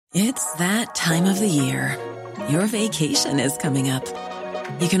It's that time of the year. Your vacation is coming up.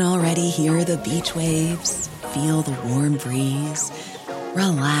 You can already hear the beach waves, feel the warm breeze,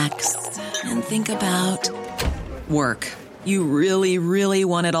 relax, and think about work. You really, really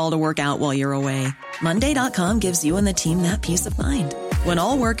want it all to work out while you're away. Monday.com gives you and the team that peace of mind. When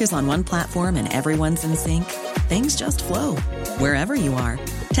all work is on one platform and everyone's in sync, things just flow. Wherever you are,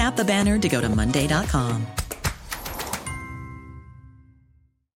 tap the banner to go to Monday.com.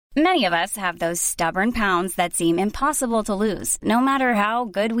 Many of us have those stubborn pounds that seem impossible to lose, no matter how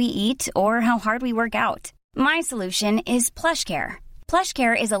good we eat or how hard we work out. My solution is PlushCare.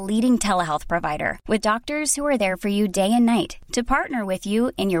 PlushCare is a leading telehealth provider with doctors who are there for you day and night to partner with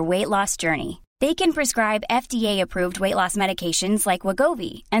you in your weight loss journey. They can prescribe FDA-approved weight loss medications like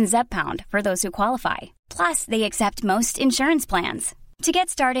Wegovy and Zepbound for those who qualify. Plus, they accept most insurance plans. To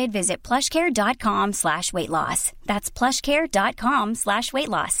get started, visit plushcare.com/weightloss. That's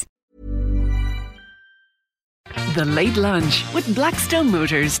plushcare.com/weightloss. The Late Lunch with Blackstone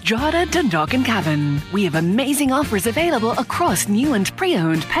Motors, Drogheda, Dundalk and Cavan. We have amazing offers available across new and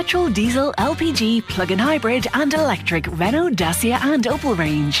pre-owned petrol, diesel, LPG, plug-in hybrid and electric Renault, Dacia and Opel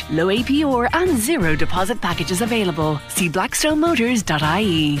range. Low APR and zero deposit packages available. See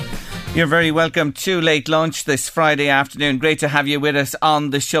blackstonemotors.ie. You're very welcome to Late Lunch this Friday afternoon. Great to have you with us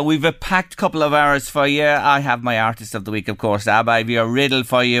on the show. We've a packed couple of hours for you. I have my Artist of the Week, of course, ABBA. I have your riddle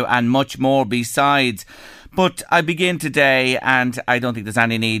for you and much more besides. But I begin today, and I don't think there's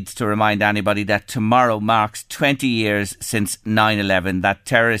any need to remind anybody that tomorrow marks 20 years since 9/11, that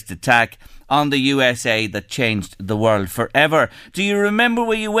terrorist attack on the USA that changed the world forever. Do you remember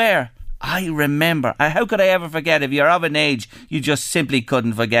where you were? I remember. How could I ever forget? If you're of an age, you just simply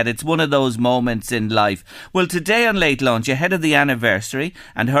couldn't forget. It's one of those moments in life. Well, today on Late Lunch, ahead of the anniversary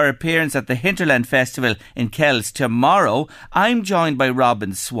and her appearance at the Hinterland Festival in Kells tomorrow, I'm joined by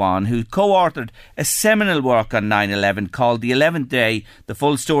Robin Swan, who co-authored a seminal work on 9/11 called The 11th Day, the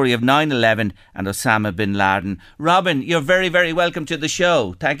full story of 9/11 and Osama bin Laden. Robin, you're very, very welcome to the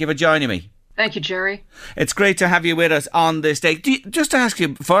show. Thank you for joining me. Thank you, Jerry. It's great to have you with us on this day. Just to ask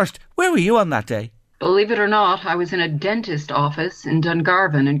you first, where were you on that day? Believe it or not, I was in a dentist office in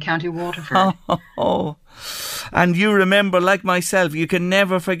Dungarvan in County Waterford. Oh. And you remember, like myself, you can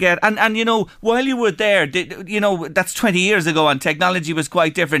never forget. And you know, while you were there, that's 20 years ago and technology was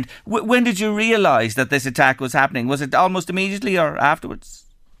quite different. When did you realise that this attack was happening? Was it almost immediately or afterwards?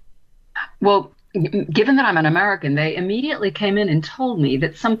 Well, given that I'm an American, they immediately came in and told me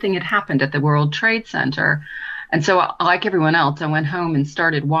that something had happened at the World Trade Center. And so, like everyone else, I went home and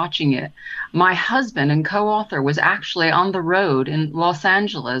started watching it. My husband and co-author was actually on the road in Los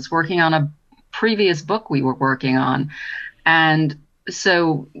Angeles working on a previous book we were working on. And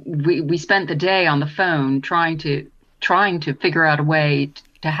so we spent the day on the phone trying to figure out a way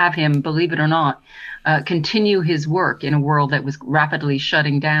to have him, believe it or not, continue his work in a world that was rapidly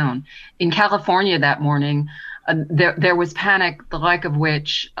shutting down. In California that morning, there was panic, the like of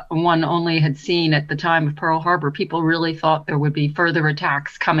which one only had seen at the time of Pearl Harbor. People really thought there would be further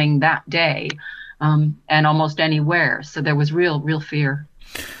attacks coming that day, and almost anywhere. So there was real fear.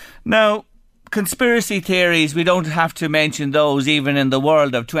 Now, conspiracy theories, we don't have to mention those even in the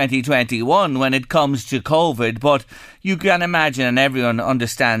world of 2021 when it comes to COVID, but you can imagine, and everyone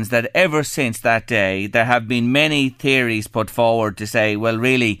understands, that ever since that day there have been many theories put forward to say, well,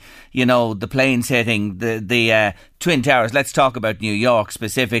 really, you know, the planes hitting the Twin Towers, let's talk about New York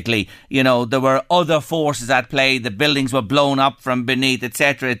specifically, you know, there were other forces at play, the buildings were blown up from beneath,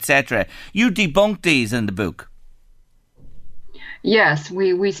 etc., etc. You debunked these in the book. Yes,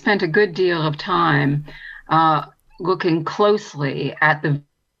 we spent a good deal of time looking closely at the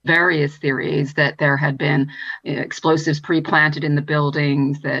various theories that there had been explosives pre-planted in the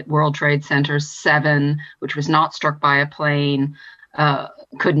buildings, that World Trade Center 7, which was not struck by a plane,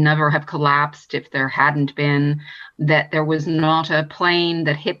 could never have collapsed if there hadn't been, that there was not a plane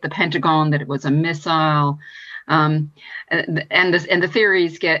that hit the Pentagon, that it was a missile. And the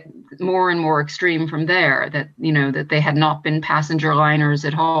theories get more and more extreme from there, that, you know, that they had not been passenger liners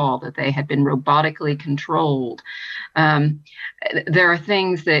at all, that they had been robotically controlled. There are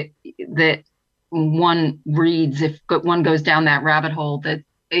things that one reads, if one goes down that rabbit hole, that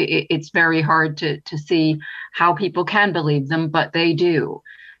it's very hard to see how people can believe them, but they do.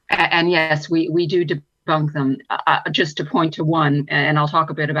 And yes, we do debunk them. Just to point to one, and I'll talk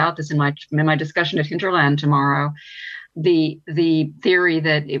a bit about this in my discussion at Hinterland tomorrow. The theory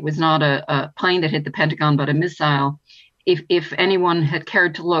that it was not a plane that hit the Pentagon, but a missile. If anyone had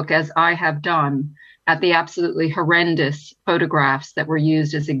cared to look, as I have done, at the absolutely horrendous photographs that were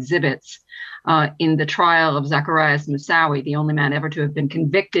used as exhibits, in the trial of Zacarias Moussaoui, the only man ever to have been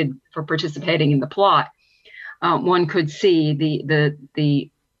convicted for participating in the plot, one could see the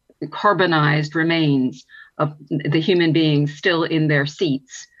carbonized remains of the human beings still in their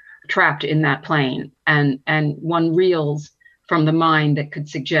seats, trapped in that plane, and one reels from the mind that could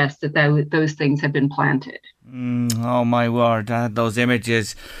suggest that those things had been planted. Oh my word, those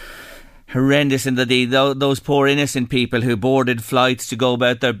images. Horrendous indeed. Those poor innocent people who boarded flights to go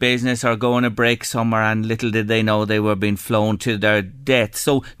about their business or go on a break somewhere, and little did they know they were being flown to their death.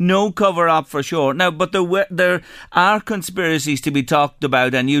 So no cover up for sure. Now, but there are conspiracies to be talked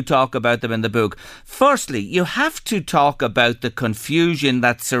about, and you talk about them in the book. Firstly, you have to talk about the confusion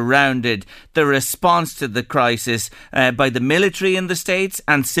that surrounded the response to the crisis by the military in the States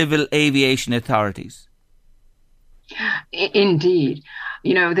and civil aviation authorities. Indeed.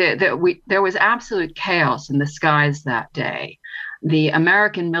 You know, there was absolute chaos in the skies that day. The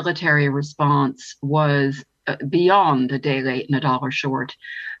American military response was beyond a day late and a dollar short.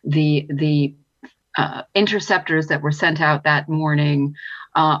 The interceptors that were sent out that morning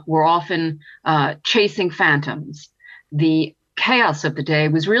were often chasing phantoms. The chaos of the day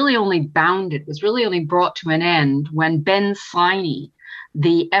was really only brought to an end when Ben Sliney,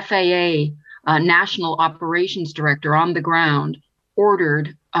 the FAA National Operations Director on the ground,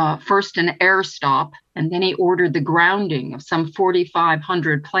 ordered first an air stop, and then he ordered the grounding of some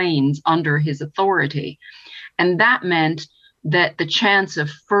 4,500 planes under his authority. And that meant that the chance of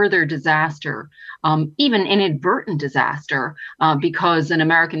further disaster, even inadvertent disaster, because an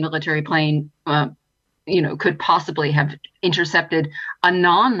American military plane, could possibly have intercepted a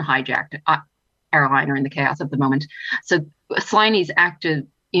non-hijacked airliner in the chaos of the moment. So Sliney's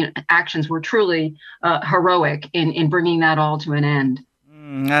actions were truly heroic in bringing that all to an end.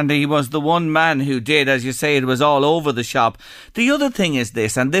 And he was the one man who did, as you say, it was all over the shop. The other thing is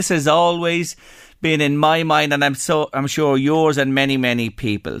this, and this has always been in my mind, and I'm sure yours and many, many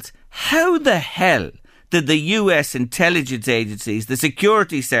people's. How the hell did the US intelligence agencies, the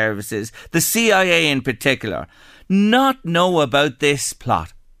security services, the CIA in particular, not know about this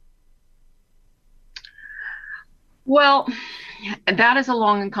plot? Well, that is a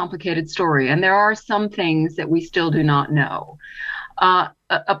long and complicated story, and there are some things that we still do not know.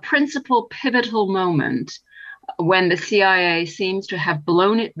 A principal pivotal moment when the CIA seems to have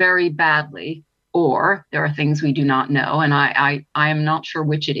blown it very badly, or there are things we do not know, and I am not sure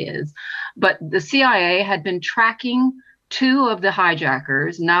which it is, but the CIA had been tracking two of the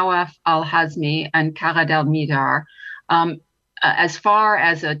hijackers, Nawaf al-Hazmi and Khaled al-Mihdhar, as far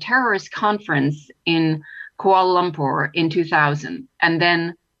as a terrorist conference in Kuala Lumpur in 2000. And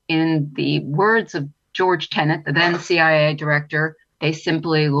then, in the words of George Tenet, the then CIA director, they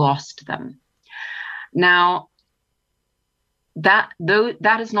simply lost them. Now, that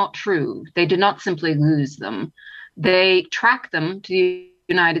is not true. They did not simply lose them. They tracked them to the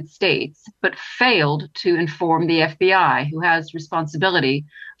United States, but failed to inform the FBI, who has responsibility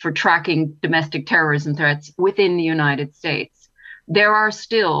for tracking domestic terrorism threats within the United States. There are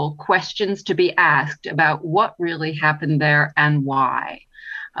still questions to be asked about what really happened there and why.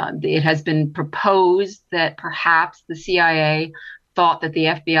 It has been proposed that perhaps the CIA thought that the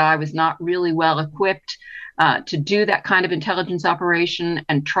FBI was not really well equipped to do that kind of intelligence operation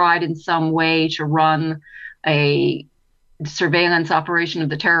and tried in some way to run a surveillance operation of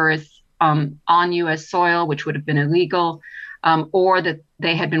the terrorists on U.S. soil, which would have been illegal, or that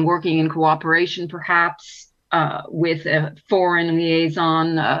they had been working in cooperation perhaps with a foreign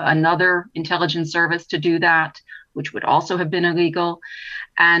liaison, another intelligence service to do that, which would also have been illegal.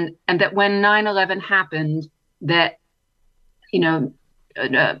 And that when 9/11 happened, that,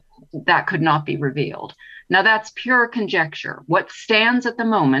 that could not be revealed. Now, that's pure conjecture. What stands at the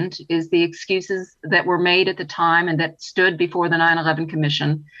moment is the excuses that were made at the time and that stood before the 9/11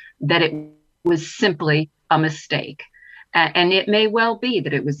 Commission, that it was simply a mistake. And it may well be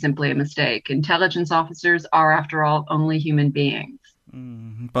that it was simply a mistake. Intelligence officers are, after all, only human beings.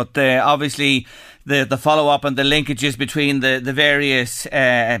 But obviously the follow-up and the linkages between the various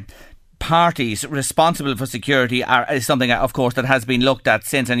parties responsible for security is something, of course, that has been looked at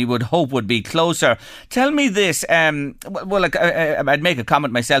since, and you would hope would be closer. Tell me this, I'd make a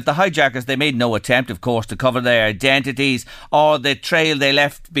comment myself. The hijackers, they made no attempt, of course, to cover their identities or the trail they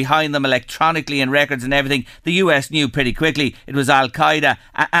left behind them electronically and records and everything. The US knew pretty quickly it was Al-Qaeda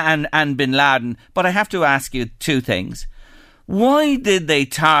and Bin Laden. But I have to ask you two things. Why did they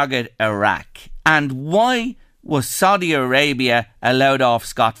target Iraq? And why was Saudi Arabia allowed off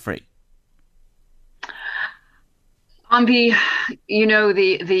scot-free? On the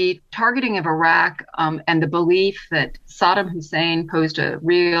targeting of Iraq and the belief that Saddam Hussein posed a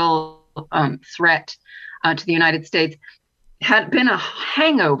real threat to the United States had been a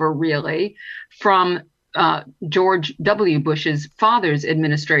hangover, really, from George W. Bush's father's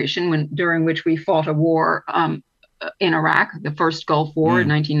administration, during which we fought a war in Iraq, the first Gulf War in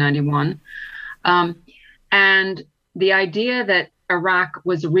 1991. And the idea that Iraq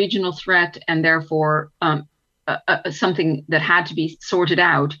was a regional threat and therefore something that had to be sorted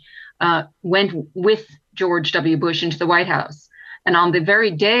out went with George W. Bush into the White House. And on the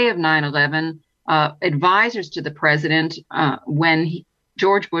very day of 9/11, advisors to the president, when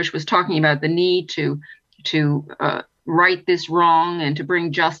George Bush was talking about the need to right this wrong and to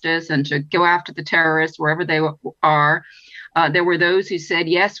bring justice and to go after the terrorists wherever they are, there were those who said,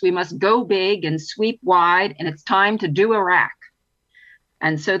 yes, we must go big and sweep wide, and it's time to do Iraq.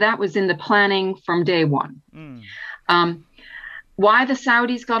 And so that was in the planning from day one. Why the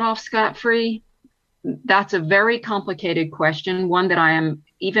Saudis got off scot-free? That's a very complicated question, one that I am,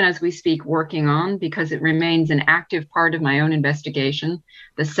 even as we speak, working on, because it remains an active part of my own investigation,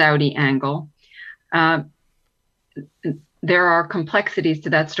 the Saudi angle. There are complexities to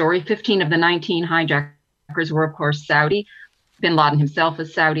that story. 15 of the 19 hijackers were, of course, Saudi. Bin Laden himself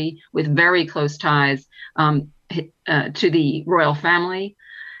is Saudi, with very close ties to the royal family.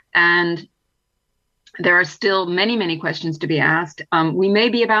 And there are still many, many questions to be asked. We may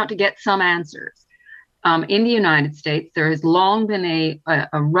be about to get some answers. In the United States, there has long been a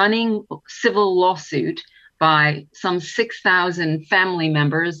running civil lawsuit by some 6,000 family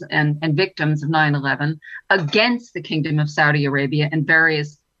members and victims of 9/11 against the Kingdom of Saudi Arabia and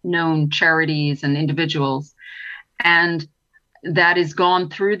various known charities and individuals. And that has gone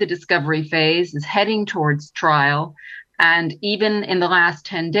through the discovery phase, is heading towards trial. And even in the last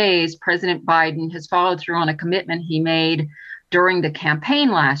 10 days, President Biden has followed through on a commitment he made during the campaign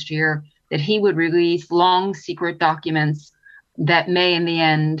last year that he would release long secret documents that may in the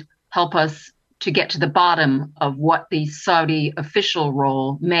end help us to get to the bottom of what the Saudi official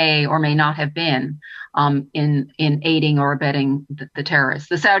role may or may not have been in aiding or abetting the terrorists.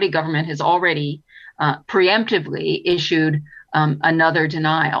 The Saudi government has already preemptively issued another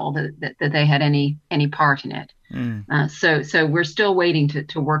denial that they had any part in it. So we're still waiting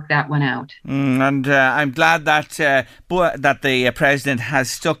to work that one out. And I'm glad that the president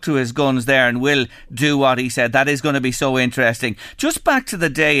has stuck to his guns there and will do what he said. That is going to be so interesting. Just back to the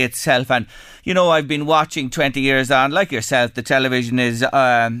day itself, and you know, I've been watching 20 years on, like yourself. The television is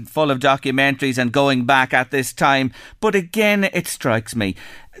full of documentaries and going back at this time. But again, it strikes me.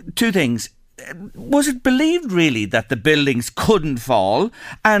 Two things. Was it believed really that the buildings couldn't fall?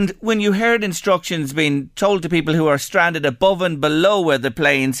 And when you heard instructions being told to people who are stranded above and below where the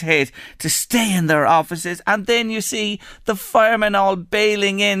planes hit to stay in their offices, and then you see the firemen all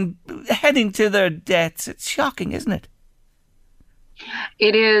bailing in, heading to their deaths, it's shocking, isn't it?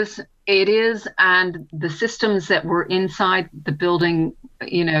 It is. And the systems that were inside the building,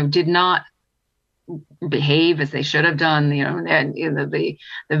 you know, did not behave as they should have done, you know, and the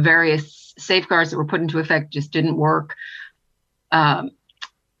various safeguards that were put into effect just didn't work,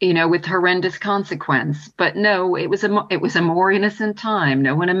 you know, with horrendous consequence. But no, it was a more innocent time.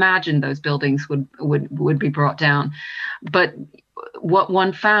 No one imagined those buildings would be brought down. But what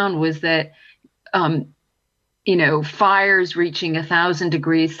one found was that, you know, fires reaching 1,000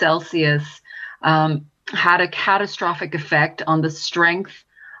 degrees Celsius had a catastrophic effect on the strength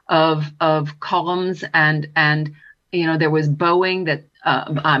of columns and you know, there was bowing that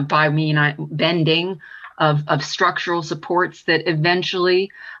bending of structural supports that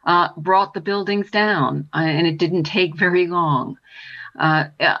eventually brought the buildings down, and it didn't take very long.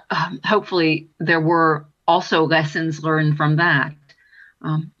 Hopefully there were also lessons learned from that.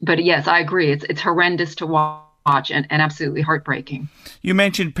 But yes, I agree. It's horrendous to watch and absolutely heartbreaking. You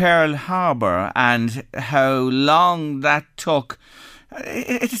mentioned Pearl Harbor and how long that took.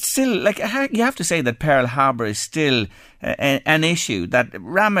 It's still, like, you have to say that Pearl Harbor is still an issue, that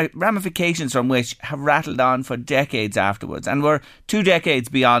ramifications from which have rattled on for decades afterwards. And we're 2 decades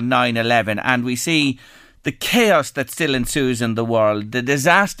beyond 9/11, and we see the chaos that still ensues in the world, the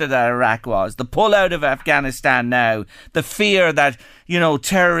disaster that Iraq was, the pull out of Afghanistan now, the fear that, you know,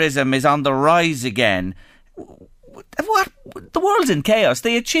 terrorism is on the rise again. What? The world's in chaos.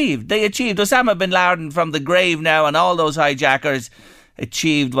 They achieved Osama bin Laden from the grave now, and all those hijackers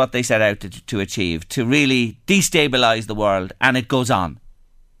achieved what they set out to achieve, to really destabilise the world, and it goes on.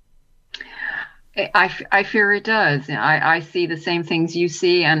 I fear it does. I see the same things you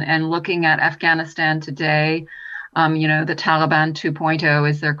see, and looking at Afghanistan today, you know, the Taliban 2.0,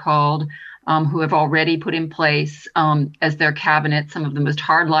 as they're called, who have already put in place as their cabinet some of the most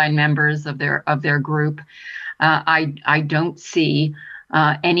hardline members of their group. I don't see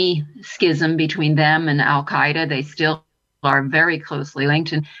any schism between them and Al-Qaeda. They still are very closely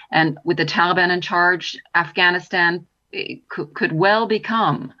linked. And with the Taliban in charge, Afghanistan could well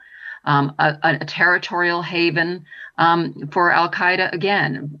become a territorial haven for Al-Qaeda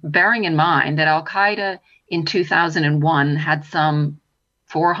again, bearing in mind that Al-Qaeda in 2001 had some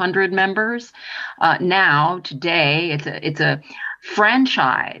 400 members. Now, today, it's a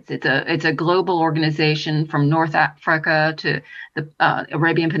franchise. It's a global organization from North Africa to the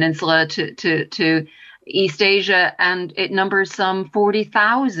Arabian Peninsula to East Asia, and it numbers some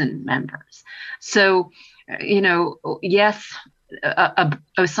 40,000 members. So, yes,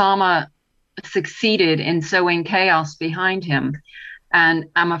 Osama succeeded in sowing chaos behind him, and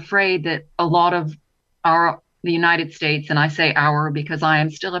I'm afraid that a lot of the United States, and I say our because I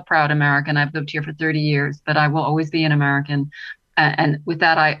am still a proud American. I've lived here for 30 years, but I will always be an American. And with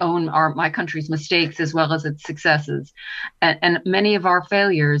that, I own my country's mistakes as well as its successes. And many of our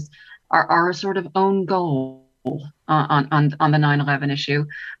failures are our sort of own goal on the 9/11 issue.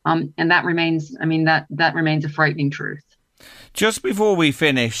 And that remains, that remains a frightening truth. Just before we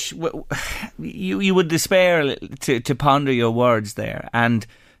finish, you would despair to ponder your words there. And,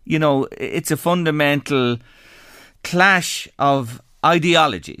 it's a fundamental clash of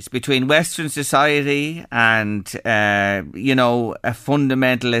ideologies between Western society and, a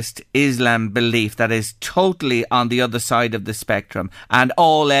fundamentalist Islam belief that is totally on the other side of the spectrum and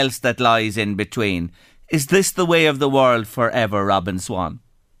all else that lies in between. Is this the way of the world forever, Robin Swan?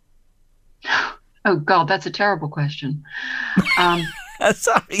 Oh, God, that's a terrible question.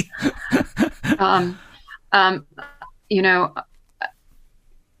 Sorry.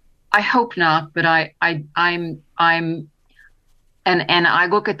 I hope not, but I'm and I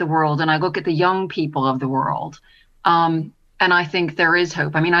look at the world and I look at the young people of the world, and I think there is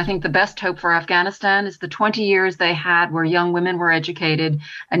hope. I think the best hope for Afghanistan is the 20 years they had where young women were educated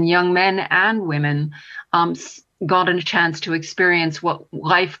and young men and women got a chance to experience what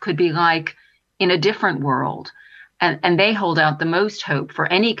life could be like in a different world. And they hold out the most hope for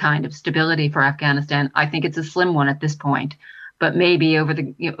any kind of stability for Afghanistan. I think it's a slim one at this point, but maybe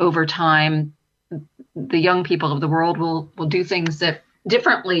over time, the young people of the world will do things that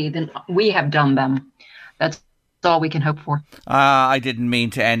differently than we have done them. That's all we can hope for. I didn't mean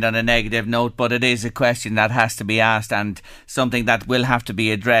to end on a negative note, but it is a question that has to be asked and something that will have to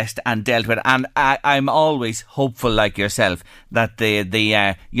be addressed and dealt with. And I'm always hopeful, like yourself, that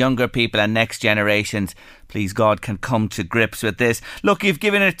the younger people and next generations, please God, can come to grips with this. Look, you've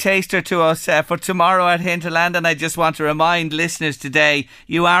given a taster to us for tomorrow at Hinterland, and I just want to remind listeners today,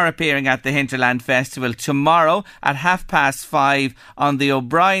 you are appearing at the Hinterland Festival tomorrow at 5:30 on the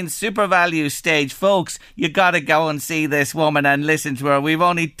O'Brien SuperValu stage. Folks, you got to go and see this woman and listen to her. We've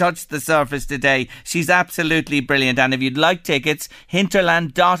only touched the surface today. She's absolutely brilliant, and if you'd like tickets,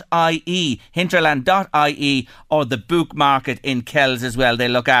 hinterland.ie or the Book Market in Kells as well. They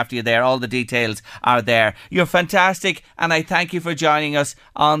look after you there. All the details are there. You're fantastic, and I thank you for joining us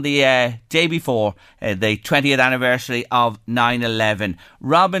on the day before the 20th anniversary of 9/11.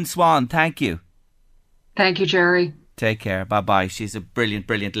 Robin Swan, thank you. Thank you, Jerry. Take care. Bye-bye. She's a brilliant,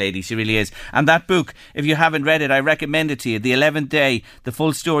 brilliant lady. She really is. And that book, if you haven't read it, I recommend it to you. The 11th Day, the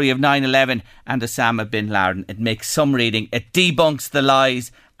full story of 9/11 and Osama bin Laden. It makes some reading. It debunks the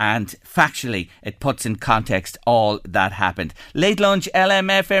lies and factually it puts in context all that happened. Late Lunch,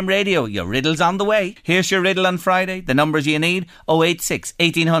 LMFM Radio. Your riddle's on the way. Here's your riddle on Friday. The numbers you need: 086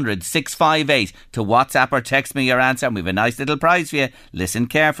 1800 658 to WhatsApp or text me your answer, and we've a nice little prize for you. Listen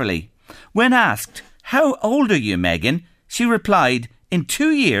carefully. When asked, "How old are you, Megan?" she replied, "In 2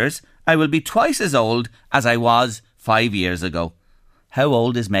 years, I will be twice as old as I was 5 years ago." How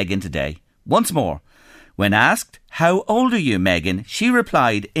old is Megan today? Once more. When asked, "How old are you, Megan?" she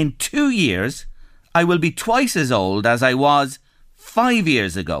replied, "In 2 years, I will be twice as old as I was 5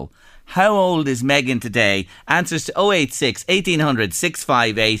 years ago." How old is Megan today? Answers to 086 1800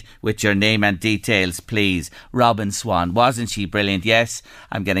 658 with your name and details, please. Robin Swan, wasn't she brilliant? Yes,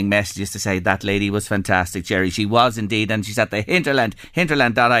 I'm getting messages to say that lady was fantastic, Jerry. She was indeed, and she's at the Hinterland,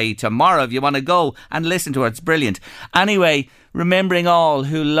 hinterland.ie tomorrow if you want to go and listen to her. It's brilliant. Anyway, remembering all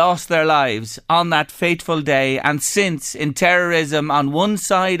who lost their lives on that fateful day and since in terrorism on one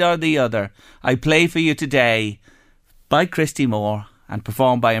side or the other, I play for you today by Christy Moore, and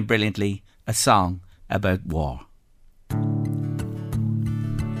performed by him brilliantly, a song about war.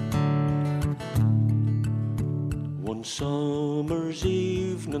 One summer's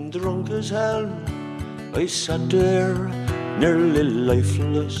evening, drunk as hell, I sat there nearly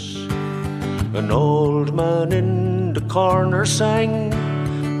lifeless. An old man in the corner sang,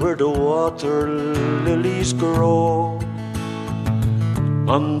 "Where the water lilies grow."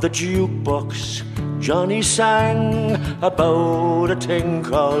 On the jukebox, Johnny sang about a thing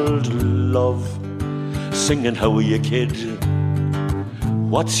called love, singing, how are you, kid?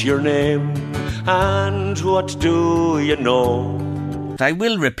 What's your name? And what do you know? I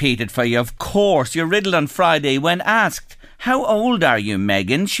will repeat it for you, of course. Your riddle on Friday, when asked, how old are you,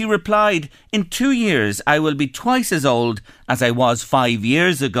 Megan? She replied, in 2 years I will be twice as old as I was 5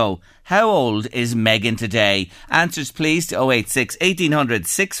 years ago. How old is Megan today? Answers please to 086 1800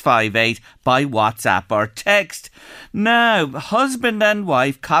 658 by WhatsApp or text. Now, husband and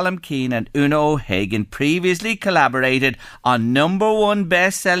wife Colm Keane and Una O'Hagan previously collaborated on #1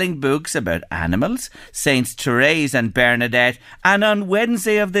 best-selling books about animals, Saints Therese and Bernadette, and on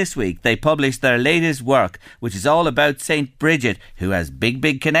Wednesday of this week they published their latest work, which is all about Saint Bridget, who has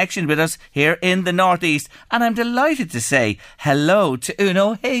big connection with us here in the Northeast. And I'm delighted to say hello to Una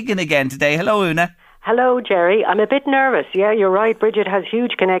O'Hagan again today. Hello, Una. Hello, Jerry. I'm a bit nervous. Yeah, you're right. Bridget has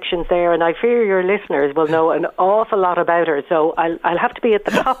huge connections there, and I fear your listeners will know an awful lot about her, so I'll have to be at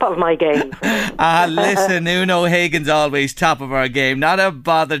the top of my game. Listen, Una O'Hagan's always top of her game. Not a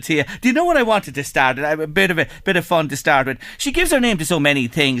bother to you. Do you know what I wanted to start with? A bit of fun to start with. She gives her name to so many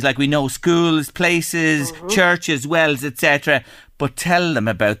things, like we know schools, places, churches, wells, etc. But tell them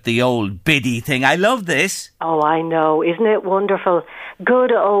about the old biddy thing. I love this. Oh, I know. Isn't it wonderful?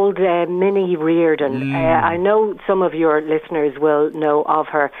 Good old Minnie Reardon. I know some of your listeners will know of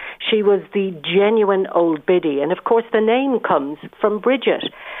her. She was the genuine old biddy. And of course the name comes from Bridget,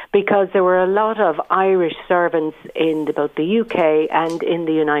 because there were a lot of Irish servants in both the UK and in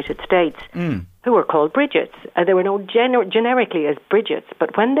the United States who were called Bridgets. They were known generically as Bridgets,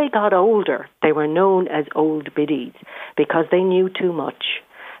 but when they got older, they were known as old biddies because they knew too much.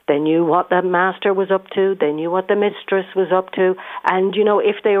 They knew what the master was up to. They knew what the mistress was up to. And, you know,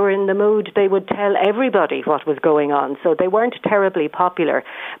 if they were in the mood, they would tell everybody what was going on. So they weren't terribly popular.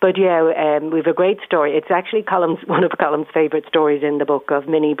 But, yeah, we've a great story. It's actually one of Colm's favourite stories in the book, of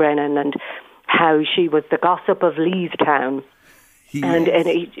Minnie Brennan and how she was the gossip of Leestown. Yes. And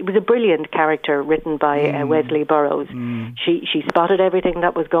it was a brilliant character written by Wesley Burroughs. She spotted everything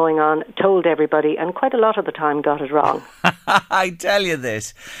that was going on, told everybody, and quite a lot of the time got it wrong. I tell you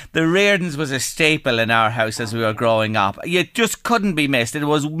this, the Reardons was a staple in our house as we were growing up. You just couldn't be missed. It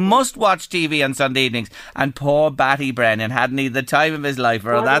was must-watch TV on Sunday evenings, and poor Batty Brennan hadn't he the time of his life,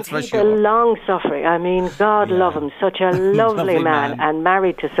 that's for sure. The long-suffering, I mean, God love him, such a lovely man, and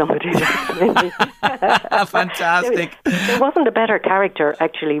married to somebody. Fantastic. There wasn't a better character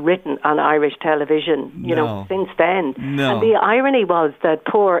actually written on Irish television, you know, since then. No. And the irony was that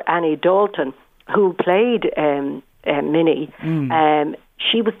poor Annie Dalton, who played Minnie,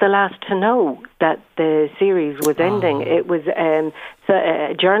 she was the last to know that the series was ending. It was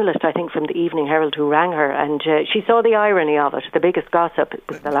a journalist, I think, from the Evening Herald who rang her, and she saw the irony of it. The biggest gossip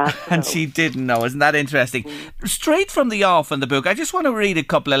was the last to and know. she didn't know. Isn't that interesting? Straight from the off in the book, I just want to read a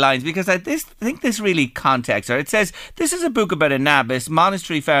couple of lines because I think this really contexts her. It says, this is a book about a Nabbis,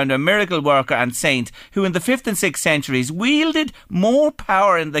 monastery founder, miracle worker and saint who in the 5th and 6th centuries wielded more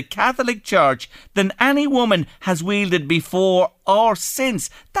power in the Catholic Church than any woman has wielded before or since.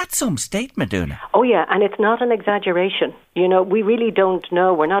 That's some statement, Una. Oh yeah, and it's not an exaggeration. You know, we really don't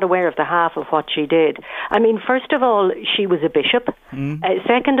know. We're not aware of the half of what she did. I mean, first of all, she was a bishop.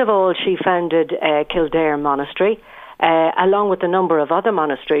 Second of all, she founded Kildare Monastery, along with a number of other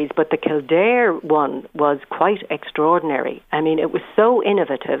monasteries, but the Kildare one was quite extraordinary. I mean, it was so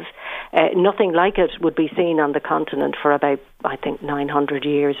innovative. Nothing like it would be seen on the continent for about, I think, 900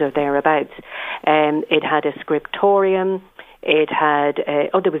 years or thereabouts. It had a scriptorium. It had,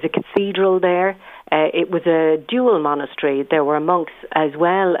 there was a cathedral there. It was a dual monastery. There were monks as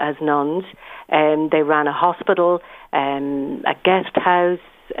well as nuns. They ran a hospital, a guest house,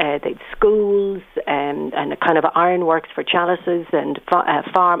 they'd schools, and a kind of ironworks for chalices and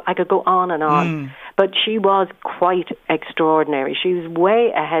farm. I could go on and on. But she was quite extraordinary. She was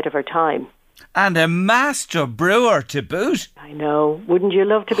way ahead of her time. And a master brewer to boot. I know. Wouldn't you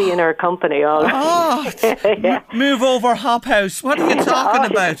love to be in her company? All right. Move over, Hop House. What are you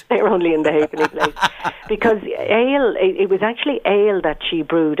talking about? They're only in the halfpenny place. Because ale, it was actually ale that she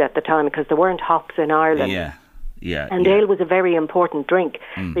brewed at the time because there weren't hops in Ireland. And ale was a very important drink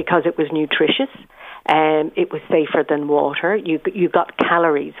because it was nutritious. It was safer than water. You got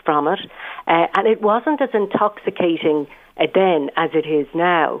calories from it. And it wasn't as intoxicating then as it is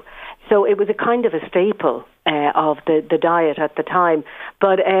now. So it was a kind of a staple of the diet at the time.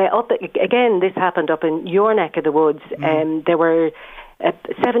 But again, this happened up in your neck of the woods. There were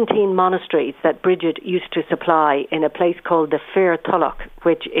 17 monasteries that Bridget used to supply in a place called the Fair Tulloch,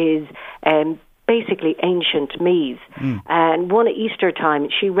 which is basically ancient Meath. And one Easter time,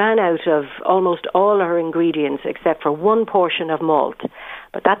 she ran out of almost all her ingredients except for one portion of malt.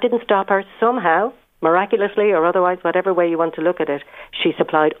 But that didn't stop her. Somehow, miraculously or otherwise, whatever way you want to look at it, she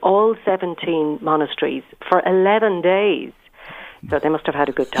supplied all 17 monasteries for 11 days. So they must have had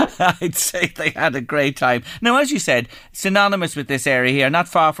a good time. I'd say they had a great time. Now, as you said, synonymous with this area here, not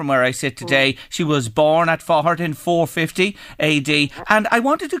far from where I sit today. She was born at Faughart in 450 AD. And I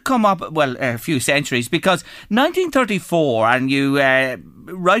wanted to come up, well, a few centuries, because 1934, and you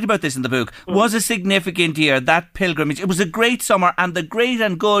write about this in the book, was a significant year, that pilgrimage. It was a great summer, and the great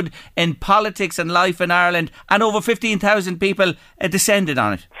and good in politics and life in Ireland, and over 15,000 people descended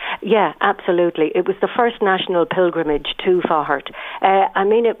on it. Yeah, absolutely. It was the first national pilgrimage to Faughart. I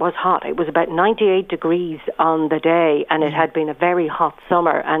mean, it was hot. It was about 98 degrees on the day, and it had been a very hot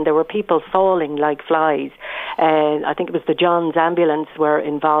summer, and there were people falling like flies. I think it was the John's ambulance were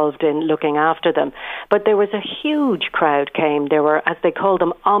involved in looking after them. But there was a huge crowd came. There were, as they called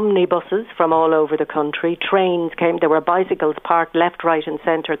them, omnibuses from all over the country. Trains came. There were bicycles parked left, right and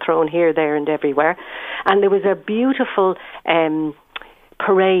centre, thrown here, there and everywhere. And there was a beautiful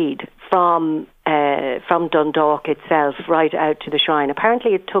parade from Dundalk itself right out to the shrine.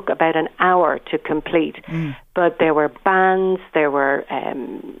 Apparently it took about an hour to complete, but there were bands, there were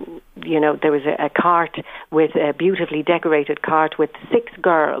there was a cart with a beautifully decorated cart with 6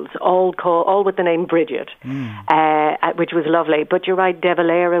 girls, all with the name Bridget, which was lovely. But you're right, De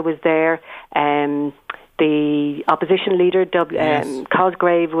Valera was there. The opposition leader,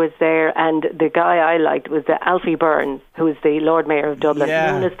 Cosgrave, was there, and the guy I liked was the Alfie Byrne, who was the Lord Mayor of Dublin,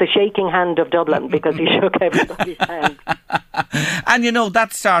 known as the shaking hand of Dublin, because he shook everybody's hand. And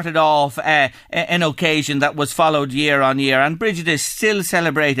that started off an occasion that was followed year on year, and Bridget is still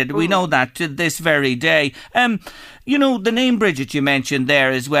celebrated. We know that to this very day. The name Bridget you mentioned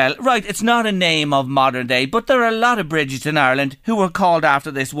there as well. Right, it's not a name of modern day, but there are a lot of Bridgets in Ireland who were called after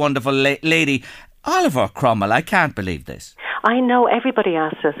this wonderful lady. Oliver Cromwell, I can't believe this. I know, everybody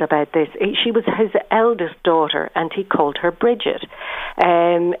asks us about this. She was his eldest daughter, and he called her Bridget,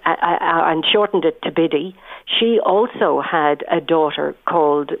 and shortened it to Biddy. She also had a daughter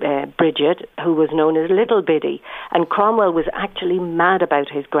called Bridget, who was known as Little Biddy, and Cromwell was actually mad about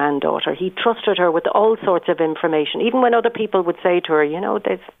his granddaughter. He trusted her with all sorts of information, even when other people would say to her,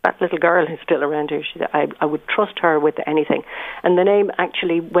 that little girl is still around here. She said, I would trust her with anything. And the name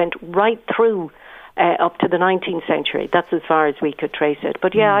actually went right through up to the 19th century. That's as far as we could trace it.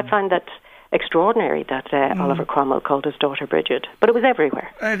 But I find that extraordinary that Oliver Cromwell called his daughter Bridget. But it was everywhere.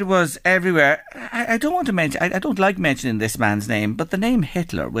 It was everywhere. I don't want to mention, I don't like mentioning this man's name, but the name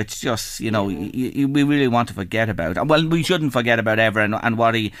Hitler, which just, we really want to forget about. Well, we shouldn't forget about ever, and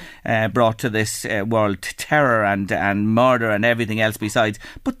what he brought to this world, terror and murder and everything else besides.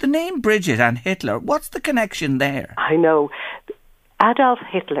 But the name Bridget and Hitler, what's the connection there? I know. Adolf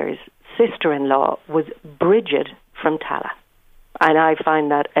Hitler's sister-in-law was Bridget from Tallaght, and I find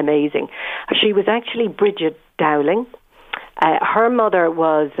that amazing. She was actually Bridget Dowling. Her mother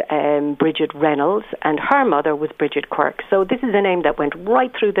was Bridget Reynolds, and her mother was Bridget Quirk. So this is a name that went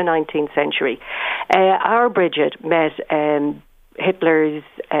right through the 19th century. Our Bridget met Hitler's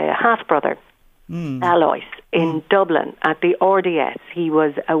half-brother, Alois, in Dublin at the RDS. He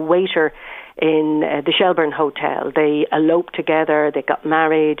was a waiter in the Shelburne Hotel. They eloped together, they got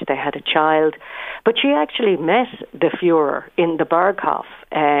married, they had a child. But she actually met the Fuhrer in the Berghof.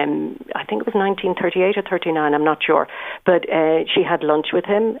 I think it was 1938 or 39, I'm not sure. But she had lunch with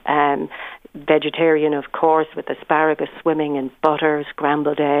him, vegetarian of course, with asparagus swimming in butter,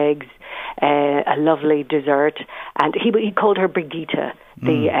 scrambled eggs, a lovely dessert. And he called her Brigitte,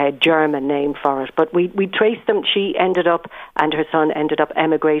 the German name for it. But we traced them. She ended up, and her son ended up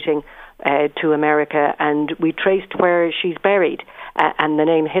emigrating to America, and we traced where she's buried, and the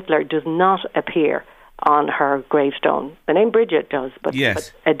name Hitler does not appear on her gravestone. The name Bridget does, but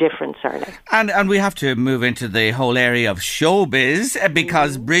a different surname. And we have to move into the whole area of showbiz,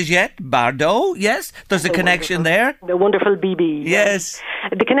 because Brigitte Bardot, there's a connection there. The wonderful BB. Yes.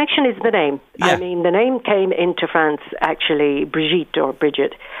 The connection is the name. Yeah. I mean, the name came into France, actually, Brigitte or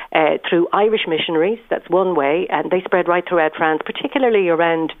Bridget, through Irish missionaries. That's one way, and they spread right throughout France, particularly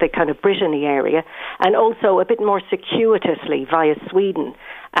around the kind of Brittany area, and also a bit more circuitously via Sweden.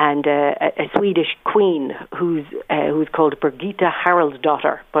 And a Swedish queen who's called Birgitta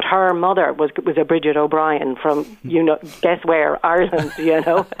Haraldsdotter, but her mother was a Bridget O'Brien from guess where, Ireland,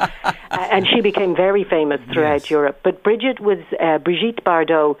 and she became very famous throughout Europe. But Bridget was Brigitte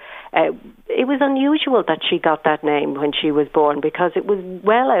Bardot It was unusual that she got that name when she was born, because it was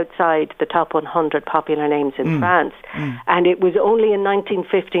well outside the top 100 popular names in France. And it was only in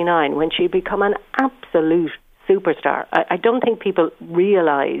 1959 when she became an absolute superstar. I don't think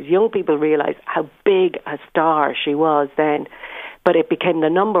young people realize how big a star she was then. But it became the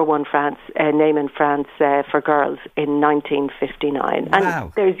number one name in France for girls in 1959.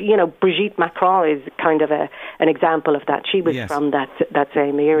 Wow. And there's, Brigitte Macron is kind of an example of that. She was from that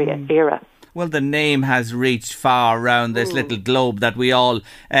same era. Well, the name has reached far around this little globe that we all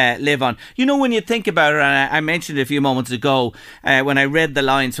live on. When you think about it, and I mentioned it a few moments ago when I read the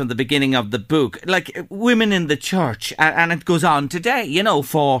lines from the beginning of the book, like women in the church, and it goes on today,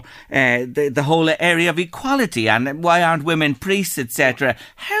 for the whole area of equality and why aren't women priests, etc.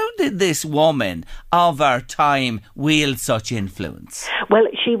 How did this woman of our time wield such influence? Well,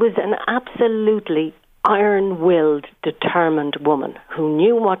 she was an absolutely iron-willed, determined woman who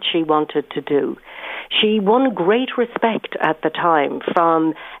knew what she wanted to do. She won great respect at the time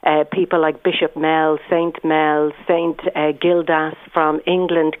from people like Bishop Mel, Saint Gildas from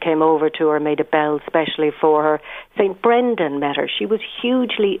England came over to her, made a bell specially for her. Saint Brendan met her. She was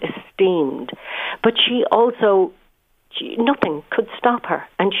hugely esteemed. But she also, nothing could stop her,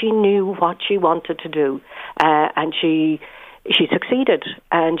 and she knew what she wanted to do. And she succeeded,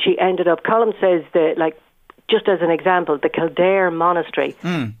 and she ended up, Colm says that, just as an example, the Kildare Monastery,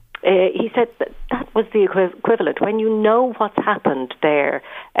 he said that was the equivalent. When you know what's happened there,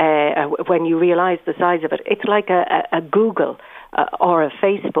 when you realise the size of it, it's like a Google or a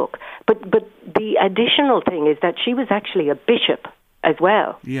Facebook. But the additional thing is that she was actually a bishop as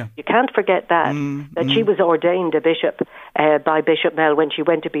well. Yeah. You can't forget that she was ordained a bishop by Bishop Mel when she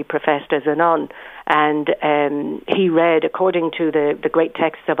went to be professed as a nun. And he read, according to the great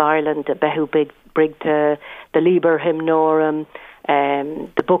texts of Ireland, the Behu Brigta, the Liber Hymnorum,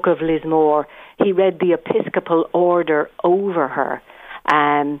 the Book of Lismore, he read the episcopal order over her.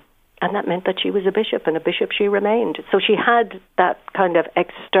 And that meant that she was a bishop, and a bishop she remained. So she had that kind of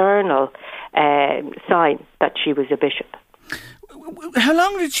external sign that she was a bishop. How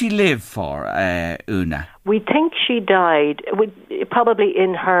long did she live for, Una? We think she died probably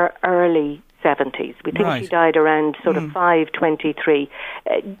in her early 70s. We think she died around sort of 523.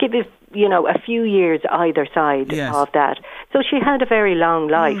 Give it, a few years either side of that. So she had a very long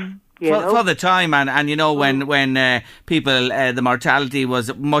life. For the time, and when people, the mortality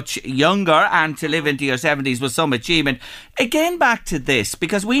was much younger, and to live into your 70s was some achievement. Again, back to this,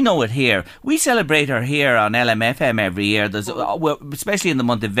 because we know it here. We celebrate her here on LMFM every year. There's, especially in the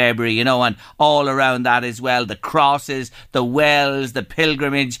month of February, and all around that as well. The crosses, the wells, the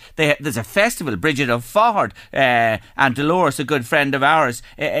pilgrimage. There's a festival. Bridget of Ford and Dolores, a good friend of ours,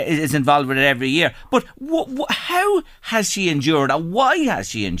 is involved with it every year. But how has she endured, and why has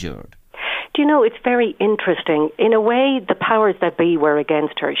she endured? Do you know, it's very interesting. In a way, the powers that be were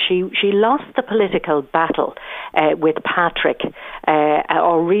against her. She lost the political battle with Patrick,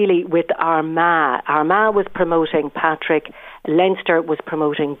 or really with Armagh. Armagh was promoting Patrick, Leinster was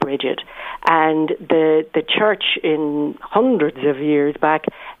promoting Bridget. And the church in hundreds of years back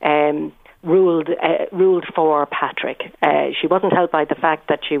ruled for Patrick. She wasn't helped by the fact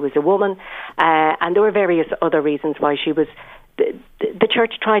that she was a woman, and there were various other reasons why she was... The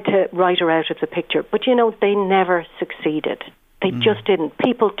church tried to write her out of the picture, but they never succeeded. They just didn't.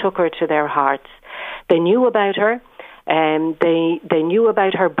 People took her to their hearts. They knew about her. They knew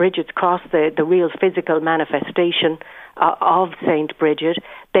about her Bridget's Cross, the real physical manifestation of Saint Bridget.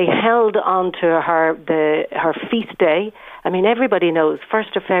 They held on to her feast day. I mean, everybody knows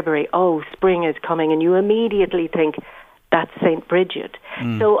 1st of February. Oh, spring is coming, and you immediately think, that's Saint Bridget.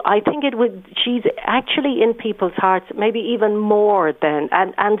 So I think she's actually in people's hearts, maybe even more than,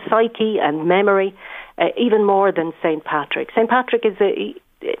 and psyche and memory, even more than Saint Patrick. Saint Patrick is a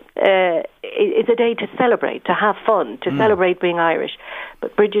day to celebrate, to have fun, to celebrate being Irish.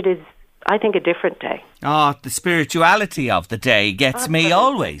 But Bridget is, I think, a different day. Oh, the spirituality of the day gets me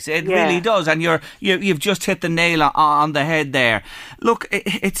always. It really does. And you've just hit the nail on the head there. Look,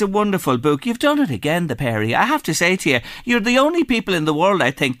 it's a wonderful book. You've done it again, the Perry. I have to say to you, you're the only people in the world, I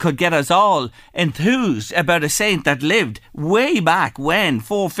think, could get us all enthused about a saint that lived way back when,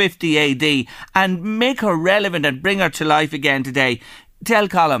 450 AD, and make her relevant and bring her to life again today. Tell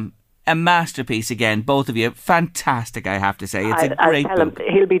Colm, a masterpiece again, both of you. Fantastic, I have to say. It's a great I'll tell book.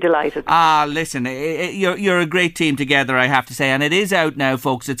 him, he'll be delighted. Listen, you're a great team together, I have to say, and it is out now,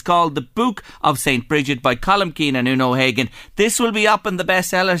 folks. It's called The Book of St. Bridget by Colm Keane and Una O'Hagan. This will be up in the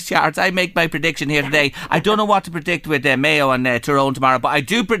bestsellers charts. I make my prediction here today. I don't know what to predict with Mayo and Tyrone tomorrow, but I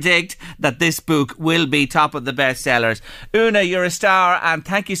do predict that this book will be top of the bestsellers. Una, you're a star, and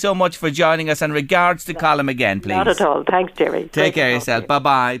thank you so much for joining us, and regards to Colm again, please. Not at all. Thanks, Jerry. Take care of yourself.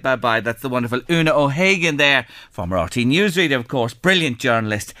 Bye-bye. Bye-bye. That's the wonderful Una O'Hagan there, former RT newsreader, of course, brilliant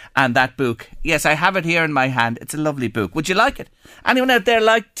journalist. And that book, yes, I have it here in my hand. It's a lovely book. Would you like it? Anyone out there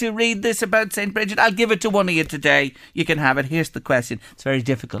like to read this about St. Bridget? I'll give it to one of you today. You can have it. Here's the question. It's very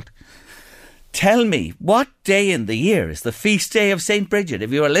difficult. Tell me, what day in the year is the feast day of St. Bridget?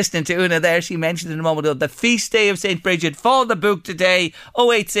 If you were listening to Una there, she mentioned in a moment ago, the feast day of St. Bridget. For the book today,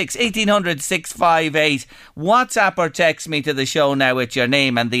 086 1800 658. WhatsApp or text me to the show now with your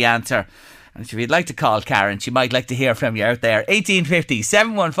name and the answer. And if you'd like to call Karen, she might like to hear from you out there. 1850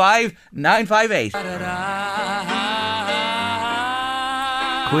 715 958.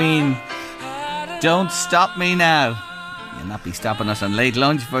 Queen, don't stop me now. You'll not be stopping us on Late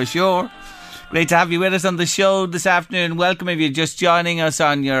Lunch for sure. Great to have you with us on the show this afternoon. Welcome if you're just joining us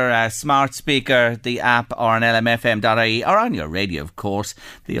on your smart speaker, the app, or on lmfm.ie, or on your radio, of course.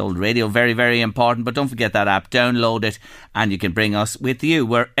 The old radio, very, very important. But don't forget that app. Download it and you can bring us with you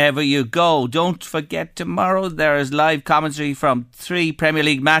wherever you go. Don't forget, tomorrow there is live commentary from 3 Premier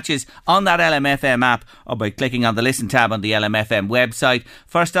League matches on that LMFM app, or by clicking on the Listen tab on the LMFM website.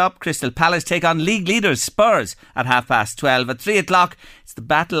 First up, Crystal Palace take on league leaders Spurs at 12:30. At 3 o'clock, it's the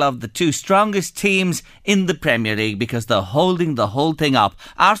battle of the two strongest teams in the Premier League, because they're holding the whole thing up.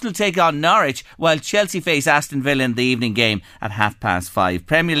 Arsenal take on Norwich, while Chelsea face Aston Villa in the evening game at 5:30.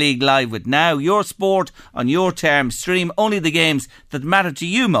 Premier League Live with Now, your sport on your terms. Stream only the games that matter to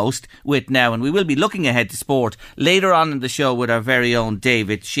you most with Now, and we will be looking ahead to sport later on in the show with our very own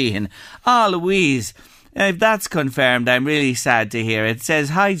David Sheehan. Louise, if that's confirmed, I'm really sad to hear. It says,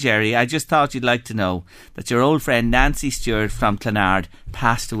 "Hi Jerry, I just thought you'd like to know that your old friend Nancy Stewart from Clonard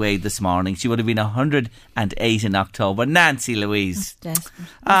passed away this morning. She would have been 108 in October." Nancy Louise. That's desperate.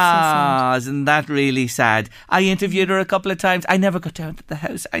 That's so sad. Isn't that really sad? I interviewed her a couple of times. I never got down to the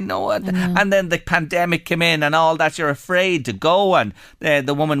house. I know it. And then the pandemic came in and all that. You're afraid to go, and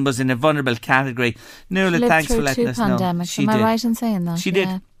the woman was in a vulnerable category. Nuala, thanks for letting us know. Am I right in saying that? She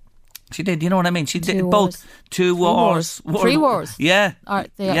did. She did, you know what I mean? She did wars. both. 2 wars. 3 wars. Yeah.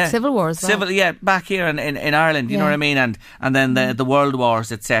 Civil wars. Civil, yeah, back here in Ireland, you know what I mean? And then the world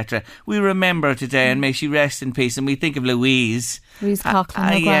wars, etc. We remember today, and may she rest in peace, and we think of Louise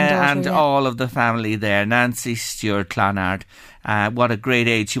Coughlin, and all of the family there. Nancy Stewart Clonard. What a great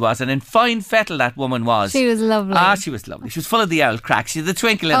age she was, and in fine fettle that woman was. She was lovely. She was lovely. She was full of the old crack. She had the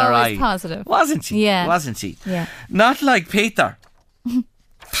twinkle in her eye. Positive. Wasn't she? Yeah. Wasn't she? Yeah. Not like Peter.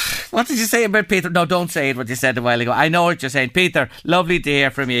 What did you say about Peter? No, don't say it, what you said a while ago. I know what you're saying. Peter, lovely to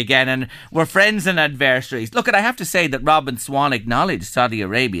hear from you again, and we're friends and adversaries. Look, I have to say that Robin Swan acknowledged Saudi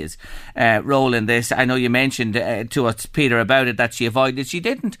Arabia's role in this. I know you mentioned to us, Peter, about it, that she avoided. She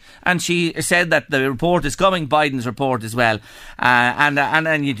didn't. And she said that the report is coming, Biden's report as well.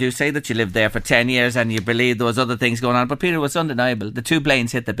 And you do say that you lived there for 10 years and you believe there was other things going on. But Peter, it was undeniable. The 2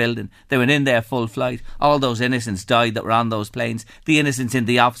 planes hit the building. They went in there full flight. All those innocents died that were on those planes. The innocents in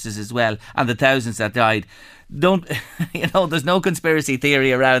the offices as well, and the thousands that died. There's no conspiracy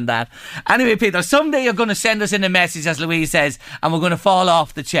theory around that. Anyway, Peter, someday you're going to send us in a message, as Louise says, and we're going to fall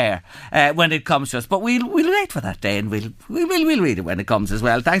off the chair when it comes to us. But we'll wait for that day, and we'll read it when it comes as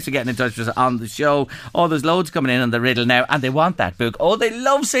well. Thanks for getting in touch with us on the show. Oh, there's loads coming in on the riddle now, and they want that book. Oh, they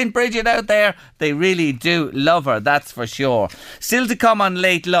love St. Bridget out there. They really do love her, that's for sure. Still to come on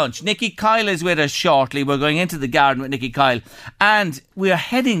Late Lunch, Nikki Kyle is with us shortly. We're going into the garden with Nikki Kyle, and we are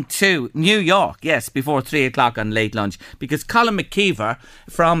heading to New York, yes, before 3 o'clock on Late Lunch, because Colin McKeever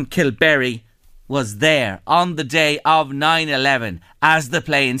from Kilberry was there on the day of 9/11 as the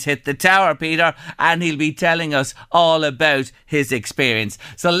planes hit the tower, Peter, and he'll be telling us all about his experience.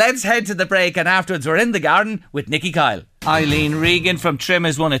 So let's head to the break, and afterwards we're in the garden with Nikki Kyle. Eileen Regan from Trim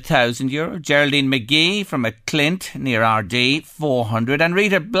has won €1,000. Geraldine McGee from a Clint near RD, 400. And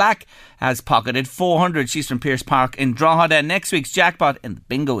Rita Black has pocketed 400. She's from Pierce Park in Drogheda. Next week's jackpot in the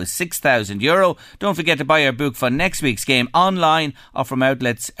bingo is €6,000. Don't forget to buy your book for next week's game online or from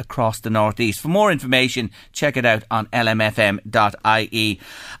outlets across the northeast. For more information, check it out on lmfm.ie.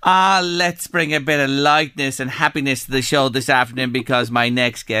 Let's bring a bit of lightness and happiness to the show this afternoon, because my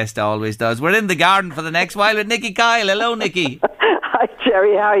next guest always does. We're in the garden for the next while with Nikki Kyle. Hello, Nikki. Hi,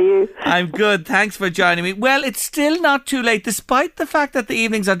 Jerry. How are you? I'm good. Thanks for joining me. Well, it's still not too late, despite the fact that the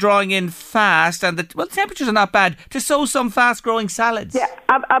evenings are drawing in fast and the temperatures are not bad, to sow some fast-growing salads. Yeah,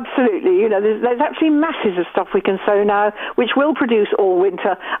 absolutely. You know, there's actually masses of stuff we can sow now, which will produce all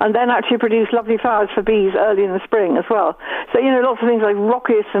winter and then actually produce lovely flowers for bees early in the spring as well. So, you know, lots of things like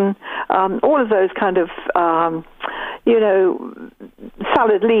rocus and all of those kind of,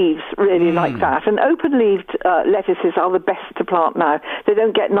 salad leaves really like that. And open-leaved lettuces are the best to plant now. They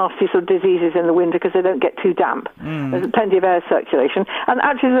don't get nasty sort of diseases in the winter because they don't get too damp. There's plenty of air circulation. And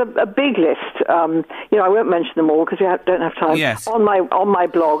actually there's a big list. I won't mention them all because we don't have time. Yes. On my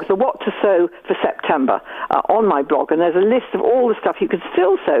blog, the What to Sow for September, on my blog. And there's a list of all the stuff you can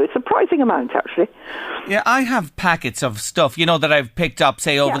still sow. It's a surprising amount, actually. Yeah, I have packets of stuff, that I've picked up,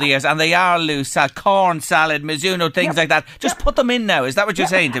 say, over the years, and they are loose. Corn salad, Mizuno, things like that. Just put them in now. Is that what you're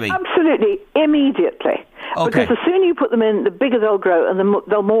saying to me? Absolutely. Immediately. Okay. Because the sooner you put them in, the bigger they'll grow and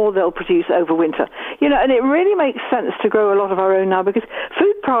the more they'll produce over winter. And it really makes sense to grow a lot of our own now because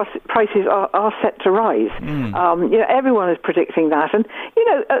food prices are set to rise. Everyone is predicting that. And,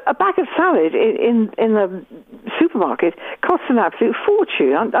 a bag of salad in the supermarket costs an absolute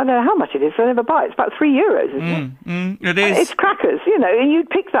fortune. I don't know how much it is. I never buy it. It's about €3, isn't it? It is. It's crackers, and you'd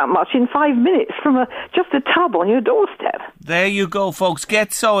pick that much in 5 minutes from just a tub on your doorstep. There you go, folks.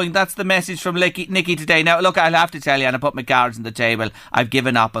 Get sowing. That's the message from Nikki today. Now, look, I'll have to tell you, and I put my cards on the table, I've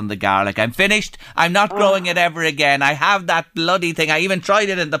given up on the garlic. I'm finished. I'm not growing it ever again. I have that bloody thing. I even tried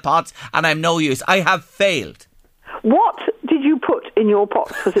it in the pots, and I'm no use. I have failed. What did you put in your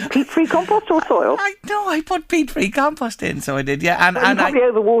pots? Was it peat-free compost or soil? I put peat-free compost in, so I did, yeah. And you probably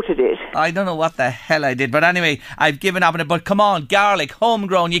overwatered it. I don't know what the hell I did, but anyway, I've given up on it. But come on, garlic,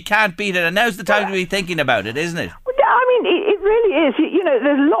 homegrown, you can't beat it, and now's the time to be thinking about it, isn't it? I mean, it really is.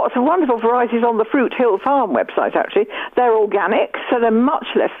 There's lots of wonderful varieties on the Fruit Hill Farm website, actually. They're organic, so they're much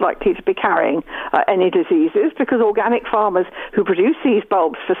less likely to be carrying any diseases because organic farmers who produce these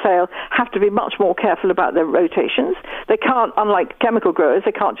bulbs for sale have to be much more careful about their rotations. They can't, unlike chemical growers,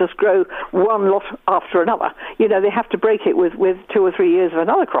 they can't just grow one lot after another. They have to break it with 2 or 3 years of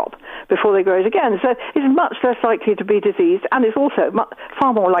another crop before they grow it again. So it's much less likely to be diseased, and it's also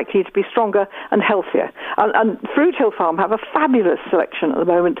far more likely to be stronger and healthier. And Fruit Hill Farm have a fabulous selection at the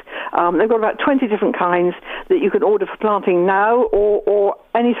moment. They've got about 20 different kinds that you can order for planting now or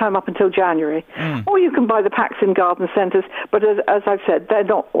any time up until January. Or you can buy the packs in garden centres, but as I've said, they're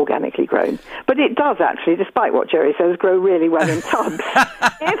not organically grown. But it does actually, despite what Jerry says, grow really well in tubs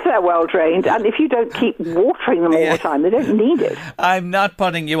if they're well drained, and if you don't keep watering them all the time, they don't need it. I'm not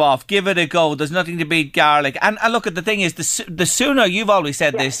putting you off. Give it a go. There's nothing to beat garlic. And look, the thing is, the sooner, you've always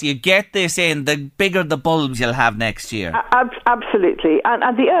said this, you get this in, the bigger the bulbs you'll have next year. Absolutely.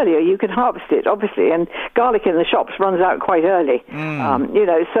 And the earlier you can harvest it, obviously, and garlic in the shops runs out quite early.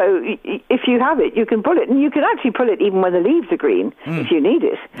 So if you have it, you can pull it, and you can actually pull it even when the leaves are green if you need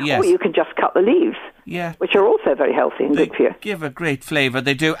it. Yes. Or you can just cut the leaves, which are also very healthy and good for you. Give a great flavour,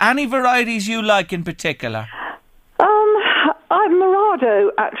 they do. Any varieties you like in particular? Morado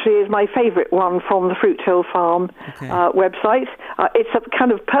actually is my favourite one from the Fruit Hill Farm website. It's a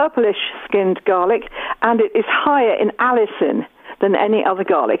kind of purplish skinned garlic, and it is higher in allicin than any other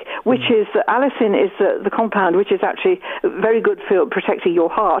garlic, which is, allicin is the compound which is actually very good for protecting your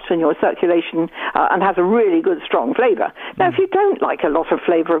heart and your circulation and has a really good strong flavour. Now, if you don't like a lot of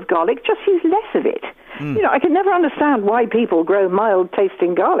flavour of garlic, just use less of it. I can never understand why people grow mild